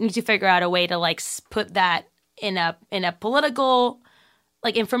I need to figure out a way to like put that in a political,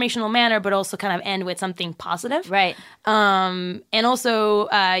 like, informational manner, but also kind of end with something positive. Right. And also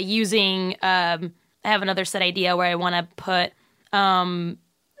using. I have another set idea where I want to put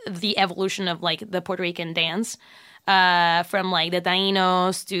the evolution of like the Puerto Rican dance from like the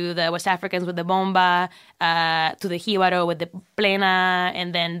Tainos to the West Africans with the bomba to the Jíbaro with the plena,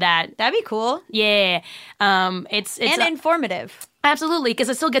 and then that'd be cool. Yeah, it's and informative. Absolutely, because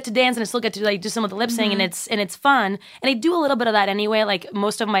I still get to dance and I still get to like do some of the lip sync, and it's fun. And I do a little bit of that anyway. Like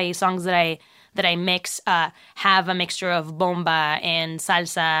most of my songs that that I mix have a mixture of bomba and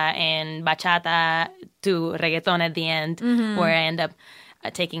salsa and bachata to reggaeton at the end, where I end up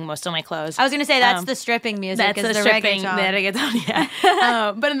taking most of my clothes. I was going to say that's the stripping music. That's is the the stripping, reggaeton. the reggaeton,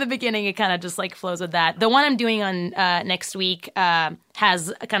 yeah. But in the beginning, it kind of just like flows with that. The one I'm doing on next week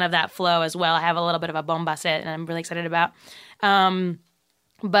has kind of that flow as well. I have a little bit of a bomba set, and I'm really excited about. And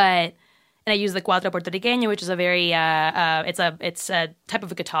I use the cuatro puertorriqueño, which is a very it's a type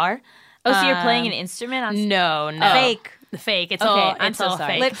of a guitar. Oh, so you're playing an instrument on No. Fake. The fake. It's Okay, all. I'm It's so all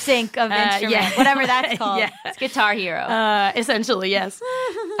sorry. fake. Lip sync of instrument, yeah. whatever that's called. Yeah. It's Guitar Hero. Essentially, yes.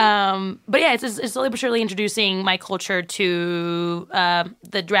 But yeah, it's slowly but surely introducing my culture to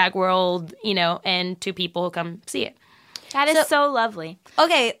the drag world, and to people who come see it. That is so lovely.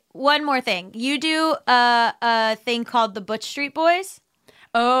 Okay, one more thing. You do a thing called the Butch Street Boys.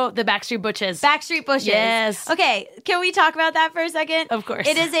 Oh, the Backstreet Butches. Backstreet Bushes. Yes. Okay, can we talk about that for a second? Of course.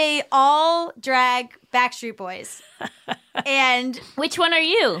 It is a all drag Backstreet Boys. And Which one are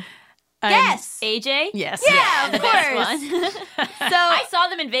you? yes. AJ? Yes. Yeah, The of best course. one. So, I saw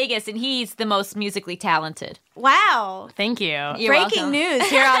them in Vegas, and he's the most musically talented. wow. Thank you. You're Breaking welcome. news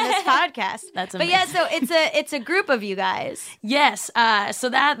here on this podcast. That's But yeah, so it's a group of you guys. Yes. So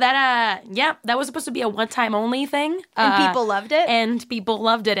that was supposed to be a one-time only thing. And people loved it. And people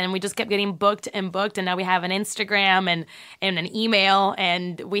loved it, and we just kept getting booked, and now we have an Instagram and an email,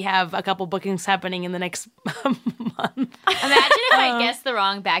 and we have a couple bookings happening in the next month. Imagine if I guessed the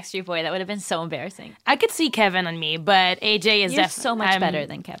wrong Backstreet Boy. That would have been so embarrassing. I could see Kevin on me, but AJ is You're definitely so much better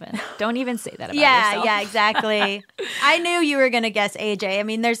than Kevin. Don't even say that about Yeah, yourself. yeah, exactly. I knew you were gonna guess AJ. I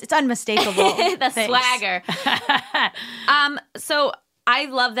mean, it's unmistakable. The Thanks. swagger. So I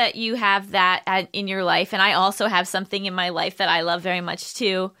love that you have that in your life, and I also have something in my life that I love very much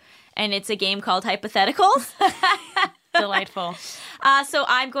too, and it's a game called Hypotheticals. Delightful. So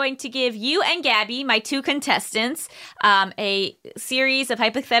I'm going to give you and Gabby, my two contestants, a series of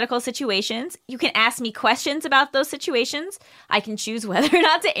hypothetical situations. You can ask me questions about those situations. I can choose whether or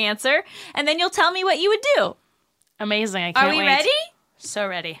not to answer, and then you'll tell me what you would do. Amazing. I can't Are we wait. ready? So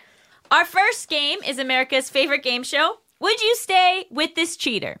ready. Our first game is America's favorite game show. Would you stay with this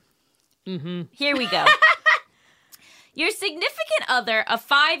cheater? Mm-hmm. Here we go. Your significant other of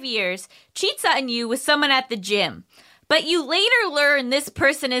 5 years cheats on you with someone at the gym, but you later learn this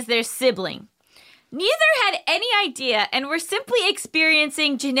person is their sibling. Neither had any idea and were simply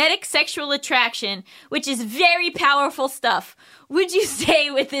experiencing genetic sexual attraction, which is very powerful stuff. Would you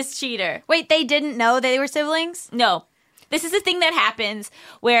stay with this cheater? Wait, they didn't know they were siblings? No. This is a thing that happens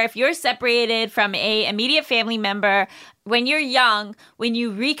where if you're separated from a immediate family member, when you're young, when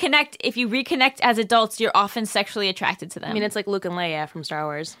you reconnect, if you reconnect as adults, you're often sexually attracted to them. I mean, it's like Luke and Leia from Star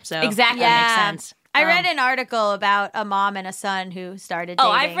Wars. So Exactly. that makes sense. I read an article about a mom and a son who started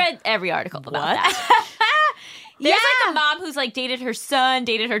oh, dating. I've read every article about What? that. There's Yeah. like a mom who's like dated her son,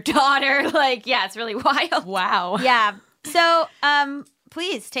 dated her daughter. Like, yeah, it's really wild. Wow. Yeah. So,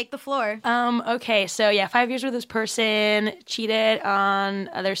 please take the floor. Okay, so yeah, 5 years with this person, cheated on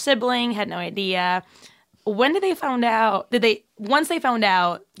their sibling, had no idea. When did they found out? Once they found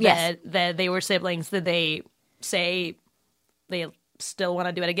out Yes. that they were siblings, did they say they still want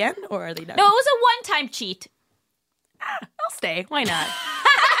to do it again, or are they done? No, it was a one-time cheat. I'll stay. Why not?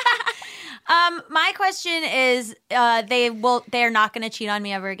 My question is, they're not going to cheat on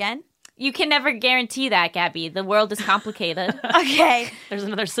me ever again? You can never guarantee that, Gabby. The world is complicated. Okay. There's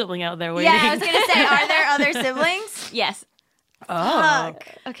another sibling out there waiting. Yeah, I was going to say, are there other siblings? Yes. Oh. Fuck.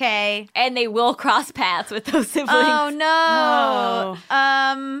 Okay. And they will cross paths with those siblings. Oh, no.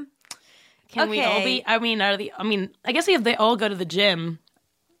 No. Can we all okay. be? I guess if they all go to the gym,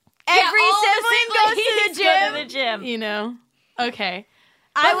 Every all the sibling goes to siblings the go gym? to the gym. you know. Okay.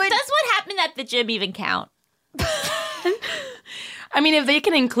 I would. Does what happened at the gym even count? I mean, if they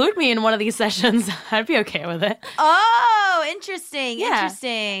can include me in one of these sessions, I'd be okay with it. Oh, interesting. Yeah.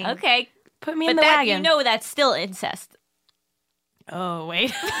 Interesting. Okay. Put me But in the that, wagon. you know that's still incest. Oh,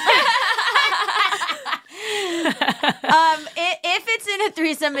 wait. If it's in a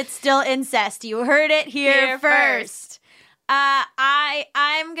threesome, it's still incest. You heard it here Here first.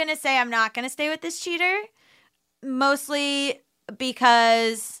 I'm gonna say I'm not gonna stay with this cheater, mostly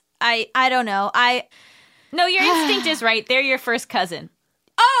because I don't know. No, your instinct is right. They're your first cousin.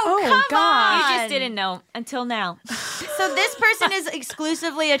 Oh, come God. You on. just didn't know until now. So this person is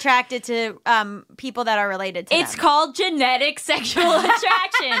exclusively attracted to people that are related to It's them. called genetic sexual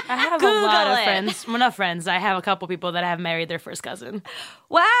attraction. I have Google a lot of it. friends. Well, not friends. I have a couple people that have married their first cousin.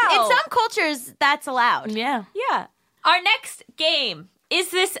 Wow. In some cultures, that's allowed. Yeah. Yeah. Our next game,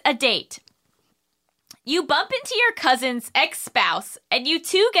 is this a date? You bump into your cousin's ex-spouse, and you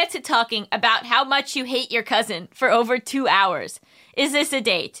two get to talking about how much you hate your cousin for over 2 hours. Is this a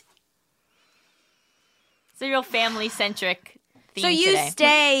date? It's a real family-centric theme So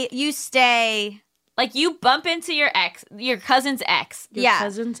you stay. Like, you bump into your cousin's ex. Yeah.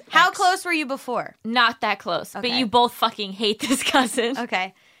 cousin's How ex. close were you before? Not that close, but Okay. you both fucking hate this cousin.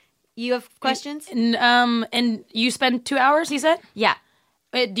 Okay. You have questions? And you spent 2 hours, he said? Yeah.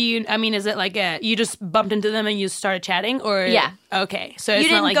 Is it like you just bumped into them and you started chatting, or? Yeah. Okay, so You it's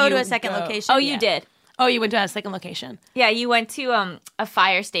not didn't like go you to a second location? Oh, you did. Oh, you went to a second location. Yeah, you went to a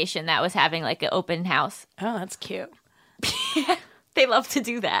fire station that was having like an open house. Oh, that's cute. They love to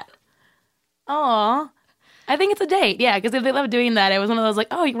do that. Aw. I think it's a date, yeah, because if they love doing that, it was one of those like,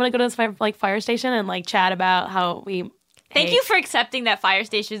 oh, you want to go to this fire station and like chat about how we. Thank you for accepting that fire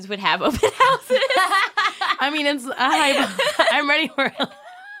stations would have open houses. I mean, I'm ready for it.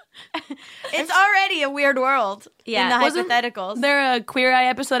 It's already a weird world Yeah. in the Wasn't hypotheticals. There a Queer Eye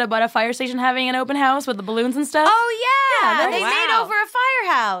episode about a fire station having an open house with the balloons and stuff? Oh, yeah. Yeah, they made wow. over a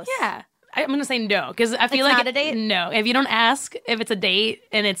firehouse. Yeah. I'm going to say no, because I feel It's like not a date? No. If you don't ask if it's a date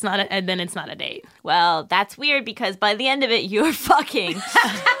and it's not, then it's not a date. Well, that's weird because by the end of it, you're fucking.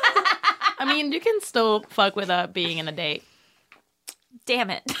 I mean, you can still fuck without being in a date. Damn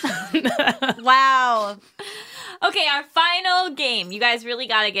it. Wow. Okay, our final game. You guys really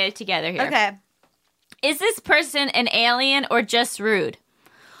got to get it together here. Okay. Is this person an alien or just rude?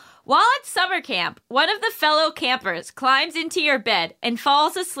 While at summer camp, one of the fellow campers climbs into your bed and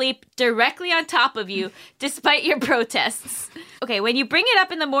falls asleep directly on top of you despite your protests. Okay, when you bring it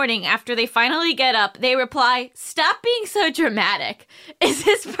up in the morning after they finally get up, they reply, "Stop being so dramatic." Is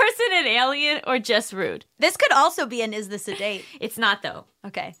this person an alien or just rude? This could also be an Is This a Date? It's not, though,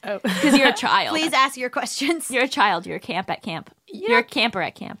 Okay. Oh. because you're a child. Please ask your questions. You're a child. You're a camp at camp. You're a camper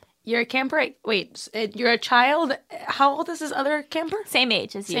at camp. You're a camper. Wait, you're a child. How old is this other camper? Same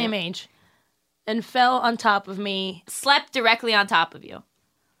age as you. Same age. And fell on top of me. Slept directly on top of you.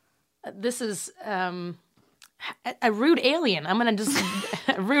 This is a rude alien. I'm going to just...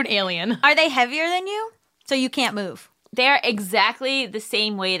 a rude alien. Are they heavier than you? So you can't move. They're exactly the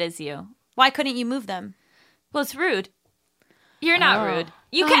same weight as you. Why couldn't you move them? Well, it's rude. You're not rude.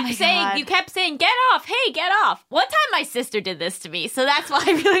 You Oh kept my saying, God. you kept saying, "Get off! Hey, get off!" One time, my sister did this to me, so that's why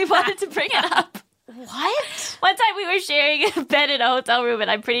I really wanted to bring it up. What? One time, we were sharing a bed in a hotel room,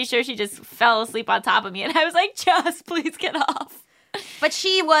 and I'm pretty sure she just fell asleep on top of me, and I was like, "Just please get off." But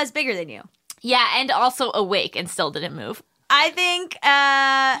she was bigger than you. Yeah, and also awake and still didn't move. I think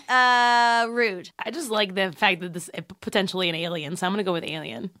rude. I just like the fact that this is potentially an alien, so I'm going to go with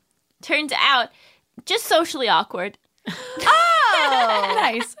alien. Turns out, just socially awkward. Oh,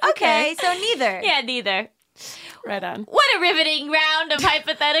 Nice. okay. So neither. Yeah, neither. Right on. What a riveting round of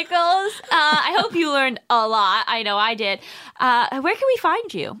hypotheticals. I hope you learned a lot. I know I did. Where can we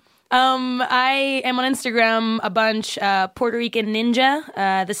find you? I am on Instagram a bunch. Puerto Rican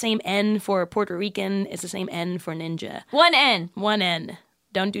Ninja. The same N for Puerto Rican is the same N for ninja. One N. One N.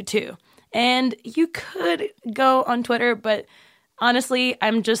 Don't do two. And you could go on Twitter, but honestly,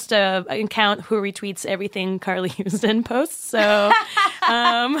 I'm just an account who retweets everything Carly Houston posts. So,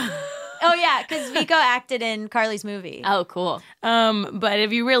 Oh yeah, because Vico acted in Carly's movie. Oh, cool. but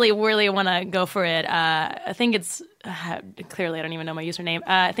if you really, really want to go for it, I think it's clearly I don't even know my username.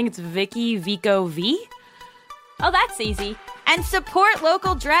 I think it's Vico V. Oh, that's easy. And support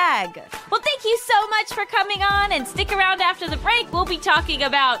local drag. Well, thank you so much for coming on, and stick around after the break. We'll be talking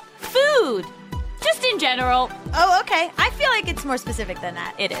about food, just in general. Oh, okay. I feel like it's more specific than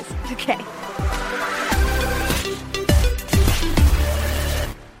that. It is. Okay.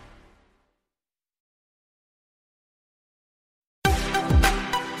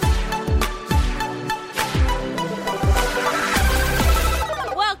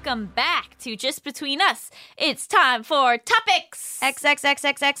 Welcome back to Just Between Us. It's time for topics.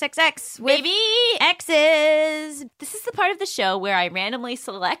 XXXXXXX with Baby. X's. This is the part of the show where I randomly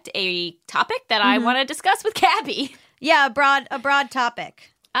select a topic that I want to discuss with Gabby. Yeah, a broad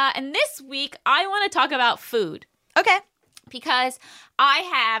topic. And this week, I want to talk about food. Okay. Because I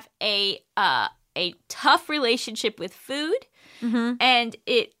have a tough relationship with food, and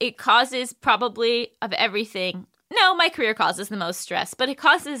it causes probably of everything. No, my career causes the most stress, but it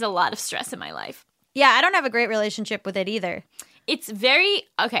causes a lot of stress in my life. Yeah, I don't have a great relationship with it either. It's very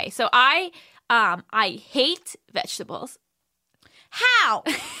okay. So I hate vegetables. How?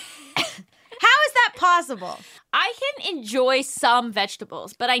 How is that possible? I can enjoy some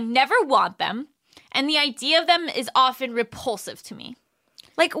vegetables, but I never want them, and the idea of them is often repulsive to me.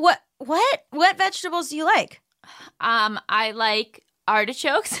 Like what vegetables do you like? I like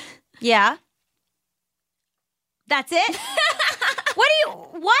artichokes. Yeah. That's it?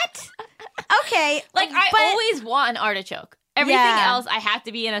 What? Okay. Like, I but- always want an artichoke. Everything Yeah. else I have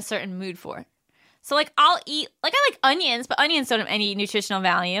to be in a certain mood for. So, like, I'll eat, like, I like onions, but onions don't have any nutritional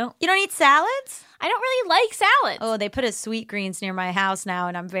value. You don't eat salads? I don't really like salads. Oh, they put a sweet greens near my house now,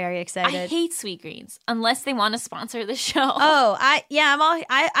 and I'm very excited. I hate sweet greens unless they want to sponsor the show. Oh,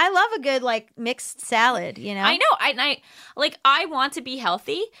 I love a good like mixed salad, you know? I know. I want to be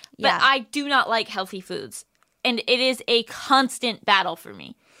healthy, but Yeah. I do not like healthy foods. And it is a constant battle for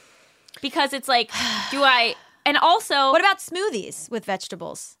me. Because it's like, and also, What about smoothies with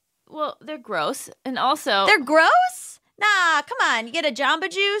vegetables? well, they're gross. And also, They're gross? Nah, come on. You get a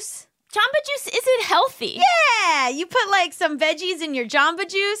Jamba Juice? Jamba Juice isn't healthy. Yeah, you put like some veggies in your Jamba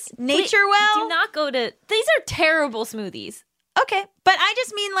Juice. Nature Well. Do not go to, these are terrible smoothies. Okay, but I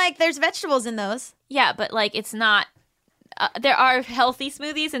just mean like there's vegetables in those. Yeah, but like it's not, there are healthy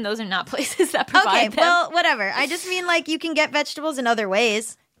smoothies and those are not places that provide Okay, them. well, whatever. I just mean like you can get vegetables in other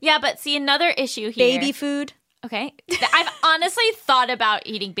ways. Yeah, but see, another issue here. Baby food. Okay. I've honestly thought about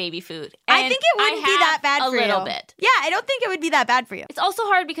eating baby food. I and think it wouldn't be that bad for you. A little bit. Yeah, I don't think it would be that bad for you. It's also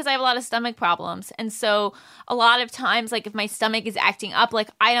hard because I have a lot of stomach problems. And so a lot of times, like if my stomach is acting up, like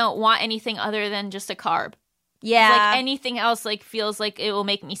I don't want anything other than just a carb. Yeah. Like anything else like feels like it will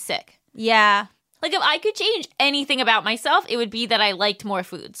make me sick. Yeah. Like if I could change anything about myself, it would be that I liked more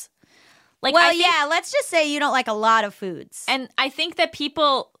foods. Like Well, I think, yeah, let's just say you don't like a lot of foods. And I think that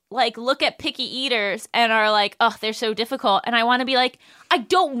people like look at picky eaters and are like, oh, they're so difficult. And I want to be like, I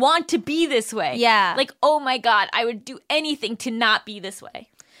don't want to be this way. Yeah. Like, oh my God, I would do anything to not be this way.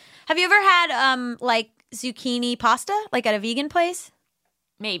 Have you ever had like zucchini pasta, like at a vegan place?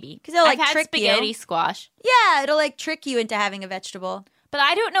 Maybe. 'Cause they'll, like, I've had trick you. spaghetti squash. Yeah, it'll like trick you into having a vegetable. But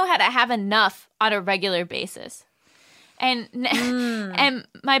I don't know how to have enough on a regular basis. And and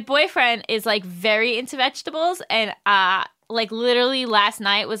my boyfriend is like very into vegetables and like literally last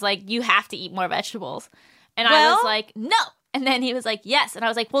night was like, you have to eat more vegetables. And I was Well- like, no. And then he was like, yes. And I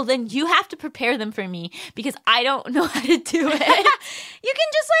was like, well, then you have to prepare them for me because I don't know how to do it. You can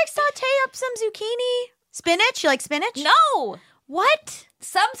just like saute up some zucchini. Spinach? You like spinach? No. What?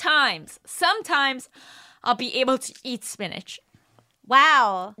 Sometimes I'll be able to eat spinach.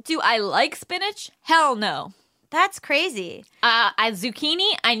 Wow. Do I like spinach? Hell no. That's crazy. As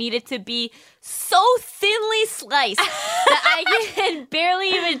zucchini, I need it to be so thinly sliced that I can barely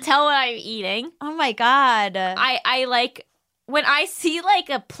even tell what I'm eating. Oh my God. I like, when I see like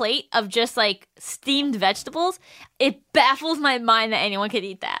a plate of just like steamed vegetables, it baffles my mind that anyone could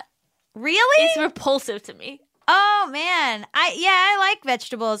eat that. Really? It's repulsive to me. Oh man. I like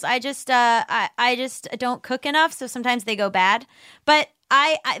vegetables. I just don't cook enough, so sometimes they go bad. But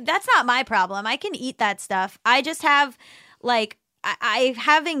I that's not my problem. I can eat that stuff. I just have like I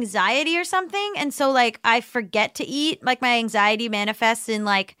have anxiety or something, and so like I forget to eat. Like my anxiety manifests in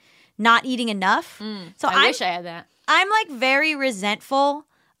like not eating enough. So I wish I had that. I'm like very resentful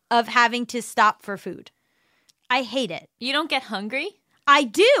of having to stop for food. I hate it. You don't get hungry? I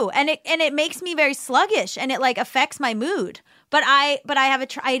do, and it makes me very sluggish, and it like affects my mood. But I have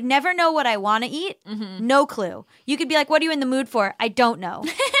I never know what I want to eat. No clue. You could be like, "What are you in the mood for?" I don't know.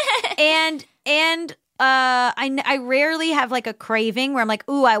 and I rarely have like a craving where I'm like,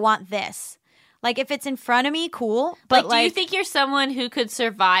 "Ooh, I want this." Like if it's in front of me, cool. But Like, do you think you're someone who could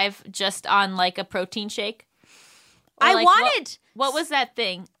survive just on like a protein shake? Or, I like, wanted what was that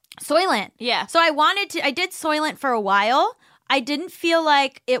thing? Soylent? Yeah. So I did Soylent for a while. I didn't feel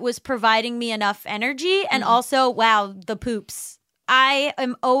like it was providing me enough energy. And also, wow, the poops. I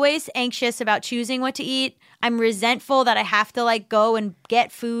am always anxious about choosing what to eat. I'm resentful that I have to like go and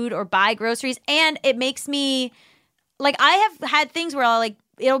get food or buy groceries. And it makes me like, I have had things where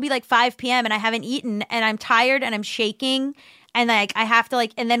it'll be like 5 p.m. and I haven't eaten and I'm tired and I'm shaking. And like, I have to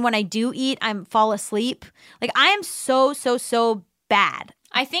like, and then when I do eat, I'm fall asleep. Like I am so bad.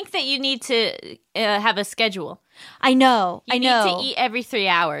 I think that you need to have a schedule. I know. You need to eat every 3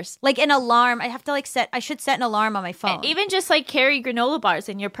 hours. Like an alarm. I have to like I should set an alarm on my phone. Even just like carry granola bars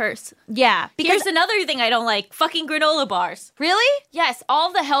in your purse. Yeah. Because Here's another thing I don't like. Fucking granola bars. really? Yes,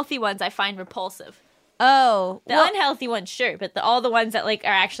 all the healthy ones I find repulsive. Oh. The unhealthy ones, sure, but all the ones that like are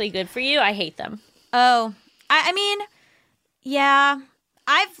actually good for you, I hate them. Oh. I mean, yeah.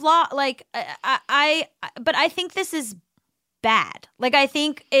 I've lost like but I think this is bad. Like I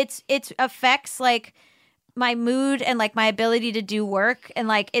think it affects like my mood and like my ability to do work, and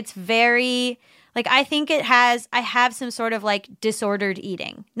like it's very like I think I have some sort of like disordered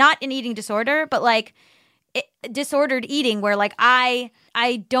eating. Not an eating disorder, but like disordered eating where like I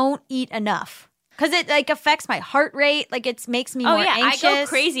don't eat enough because it like affects my heart rate. Like it makes me Oh more yeah, anxious. I go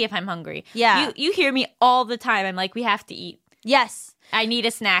crazy if I'm hungry. Yeah. You hear me all the time. I'm like, we have to eat. Yes. I need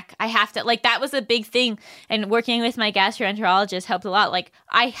a snack. I have to, like, that was a big thing. And working with my gastroenterologist helped a lot. Like,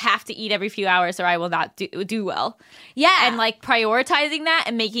 I have to eat every few hours or I will not do well. Yeah. And, like, prioritizing that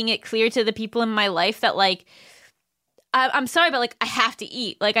and making it clear to the people in my life that, like, I'm sorry, but, like, I have to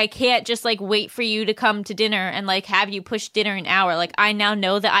eat. Like, I can't just, like, wait for you to come to dinner and, like, have you push dinner an hour. Like, I now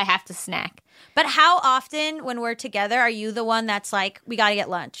know that I have to snack. But how often when we're together are you the one that's like, we got to get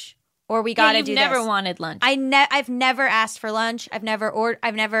lunch? Or we gotta do this. You've never wanted lunch. I've never asked for lunch. I've never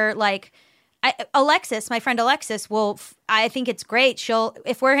Alexis, my friend Alexis, I think it's great.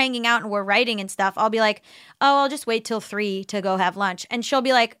 If we're hanging out and we're writing and stuff, I'll be like, oh, I'll just wait till 3 to go have lunch. And she'll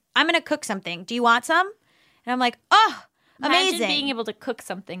be like, I'm gonna cook something. Do you want some? And I'm like, oh, amazing. Imagine being able to cook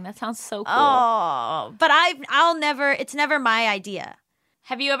something. That sounds so cool. Oh, but I'll never. It's never my idea.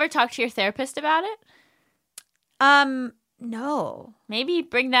 Have you ever talked to your therapist about it? No. Maybe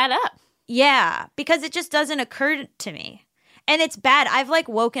bring that up. Yeah, because it just doesn't occur to me. And it's bad. I've like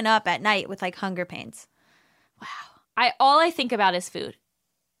woken up at night with like hunger pains. Wow. All I think about is food.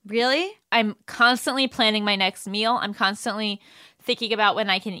 Really? I'm constantly planning my next meal. I'm constantly thinking about when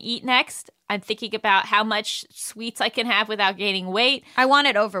I can eat next. I'm thinking about how much sweets I can have without gaining weight. I want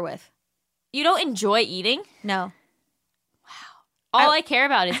it over with. You don't enjoy eating? No. All I care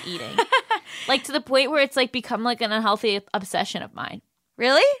about is eating. Like to the point where it's like become like an unhealthy obsession of mine.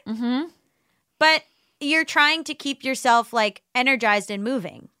 Really? Mm-hmm. But you're trying to keep yourself like energized and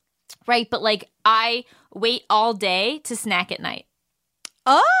moving. Right, but like I wait all day to snack at night.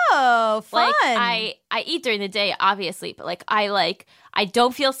 Oh, fun. Like I eat during the day, obviously, but like I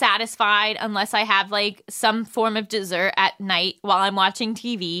don't feel satisfied unless I have like some form of dessert at night while I'm watching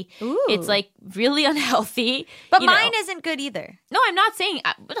TV. Ooh. It's like really unhealthy. But mine isn't good either. No, I'm not saying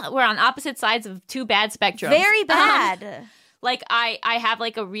we're on opposite sides of two bad spectrums. Very bad. Like I have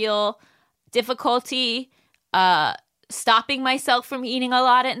like a real difficulty stopping myself from eating a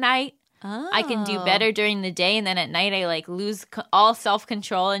lot at night. Oh. I can do better during the day, and then at night I like lose all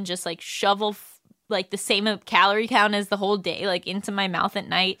self-control and just like shovel like the same calorie count as the whole day like into my mouth at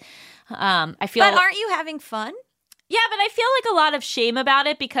night. I feel. But aren't you having fun? Yeah, but I feel like a lot of shame about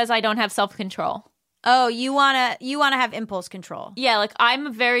it because I don't have self-control. Oh, you wanna have impulse control. Yeah, like I'm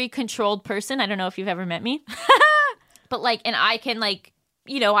a very controlled person. I don't know if you've ever met me, but like, and I can like,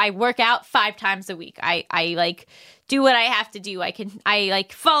 you know, I work out 5 times a week. I like do what I have to do. I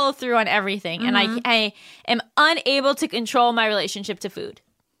like follow through on everything, and I am unable to control my relationship to food.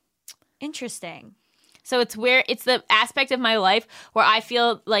 Interesting. So it's the aspect of my life where I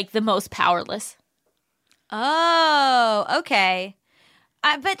feel like the most powerless. Oh, okay.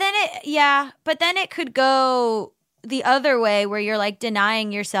 But then it could go the other way where you're like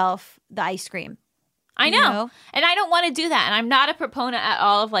denying yourself the ice cream. I know. You know? And I don't want to do that. And I'm not a proponent at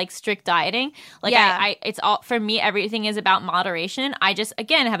all of like strict dieting. Like Yeah. it's all, for me, everything is about moderation. I just,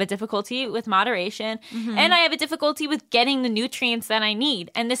 again, have a difficulty with moderation, and I have a difficulty with getting the nutrients that I need.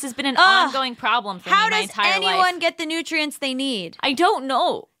 And this has been an ongoing problem for me How my does entire anyone life. get the nutrients they need? I don't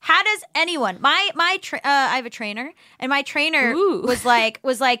know. How does anyone? I have a trainer, and my trainer Ooh. was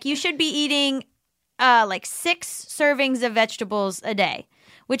like, you should be eating like 6 servings of vegetables a day,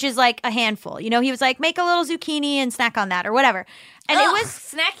 which is like a handful. You know, he was like, make a little zucchini and snack on that or whatever. And it was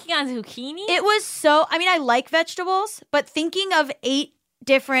snacking on zucchini. It was so, I mean, I like vegetables, but thinking of 8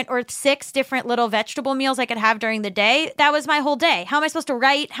 different or 6 different little vegetable meals I could have during the day, that was my whole day. How am I supposed to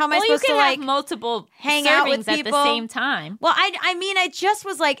write? How am I supposed to like have multiple hang servings out with at the people? same time? Well, I mean, I just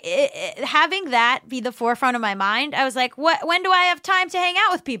was like, having that be the forefront of my mind, I was like, when do I have time to hang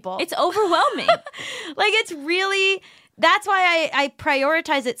out with people? It's overwhelming. Like, it's really, that's why I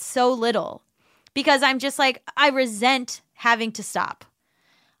prioritize it so little, because I'm just like, I resent having to stop.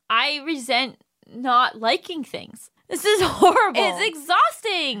 I resent not liking things. This is horrible. It's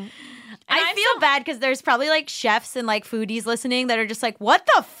exhausting. I feel bad because there's probably like chefs and like foodies listening that are just like, what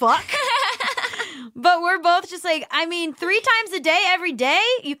the fuck? But we're both just like, I mean, 3 times a day, every day?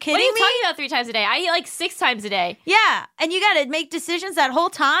 You kidding What are you me? talking about 3 times a day? I eat like 6 times a day. Yeah. And you got to make decisions that whole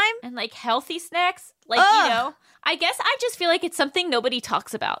time? And like healthy snacks. Like, Ugh. you know, I guess I just feel like it's something nobody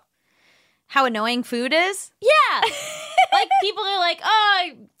talks about. How annoying food is? Yeah. Like people are like,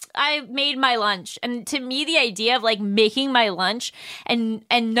 oh, I made my lunch. And to me, the idea of like making my lunch and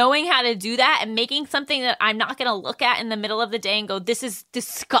knowing how to do that and making something that I'm not going to look at in the middle of the day and go, this is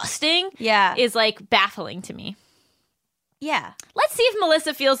disgusting. Yeah. Is like baffling to me. Yeah. Let's see if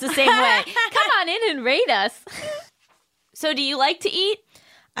Melissa feels the same way. Come on in and rate us. So do you like to eat?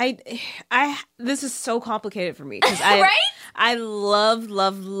 This is so complicated for me because I Right? I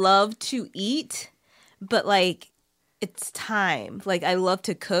love to eat, but like it's time. Like I love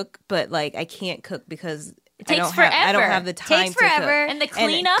to cook, but like I can't cook because It takes I forever. don't have the time Takes to cook. forever. And the And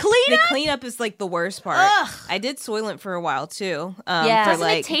cleanup? The cleanup is like the worst part. Ugh. I did Soylent for a while too. Yeah. for Doesn't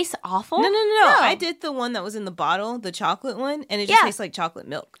like it taste awful? no. No. I did the one that was in the bottle, the chocolate one, and it just Yeah. tastes like chocolate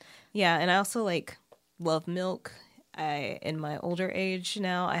milk. Yeah, and I also like love milk. In my older age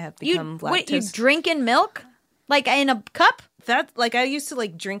now, I have become lactose. Wait, you drinking milk? Like in a cup? That like I used to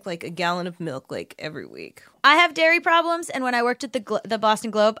like drink like a gallon of milk like every week. I have dairy problems, and when I worked at the Boston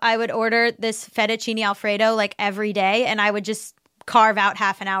Globe, I would order this fettuccine Alfredo like every day, and I would just carve out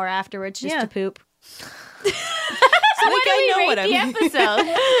half an hour afterwards just Yeah. to poop. So what do we rate the episode?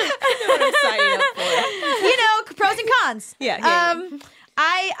 I know what I'm signing up for. You know, pros and cons. Yeah.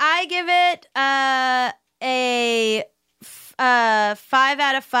 I give it a 5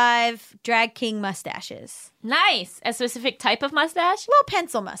 out of 5 drag king mustaches. Nice. A specific type of mustache? Little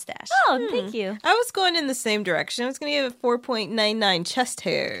pencil mustache. Oh, thank you. I was going in the same direction. I was going to give it 4.99 chest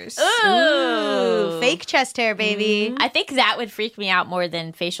hairs. Ooh, fake chest hair, baby. I think that would freak me out more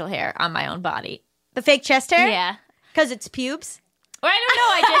than facial hair on my own body. The fake chest hair? Yeah. Because it's pubes? Or I don't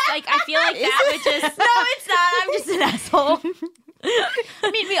know. I just like I feel like that would just. No, it's not. I'm just an asshole.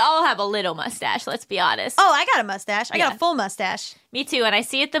 I mean, we all have a little mustache. Let's be honest. Oh, I got a mustache. I got Yeah. a full mustache. Me too. And I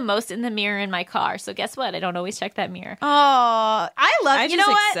see it the most in the mirror in my car. So guess what? I don't always check that mirror. Oh, I love I you just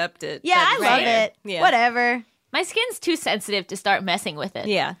know what? accept it. Yeah, I That's love fair. it. Yeah. Whatever. My skin's too sensitive to start messing with it.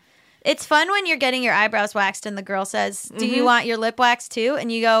 Yeah. It's fun when you're getting your eyebrows waxed and the girl says, "Do you want your lip waxed too?"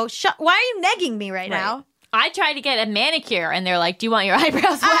 And you go, "Why are you negging me right now?" I tried to get a manicure, and they're like, "Do you want your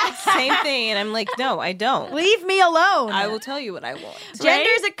eyebrows waxed?" Same thing. And I'm like, no, I don't. Leave me alone. I will tell you what I want.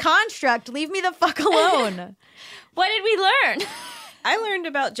 Gender's a construct. Leave me the fuck alone. What did we learn? I learned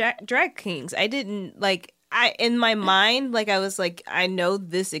about drag kings. I didn't like. In my mind, like I was like, I know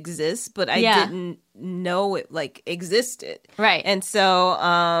this exists, but I Yeah. didn't know it like existed. Right. And so,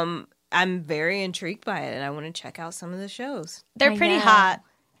 I'm very intrigued by it, and I want to check out some of the shows. They're I pretty know. hot.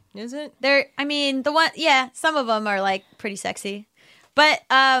 Is it? I mean, some of them are like pretty sexy. But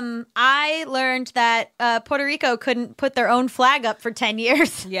I learned that Puerto Rico couldn't put their own flag up for 10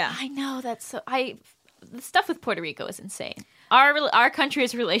 years. Yeah. I know that's so. The stuff with Puerto Rico is insane. Our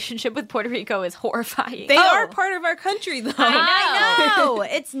country's relationship with Puerto Rico is horrifying. They are part of our country, though. I know.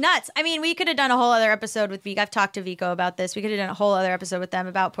 It's nuts. I mean, we could have done a whole other episode with Vico. I've talked to Vico about this. We could have done a whole other episode with them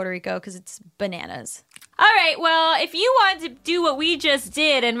about Puerto Rico because it's bananas. All right, well, if you want to do what we just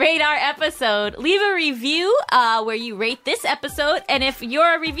did and rate our episode, leave a review where you rate this episode. And if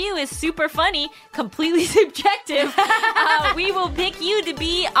your review is super funny, completely subjective, we will pick you to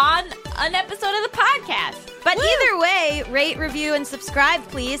be on an episode of the podcast. But either way, rate, review, and subscribe,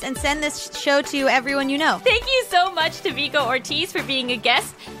 please, and send this show to everyone you know. Thank you so much to Vico Ortiz for being a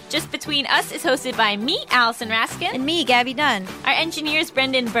guest. Just Between Us is hosted by me, Allison Raskin. And me, Gabby Dunn. Our engineer is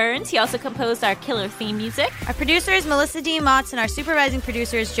Brendan Burns. He also composed our killer theme music. Our producer is Melissa D. Motz, and our supervising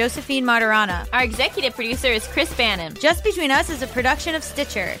producer is Josephine Martirana. Our executive producer is Chris Bannon. Just Between Us is a production of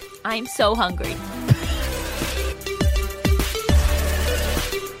Stitcher. I'm so hungry.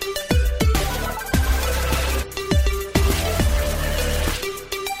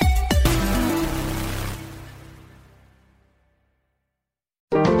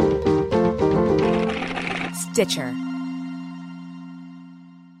 Stitcher.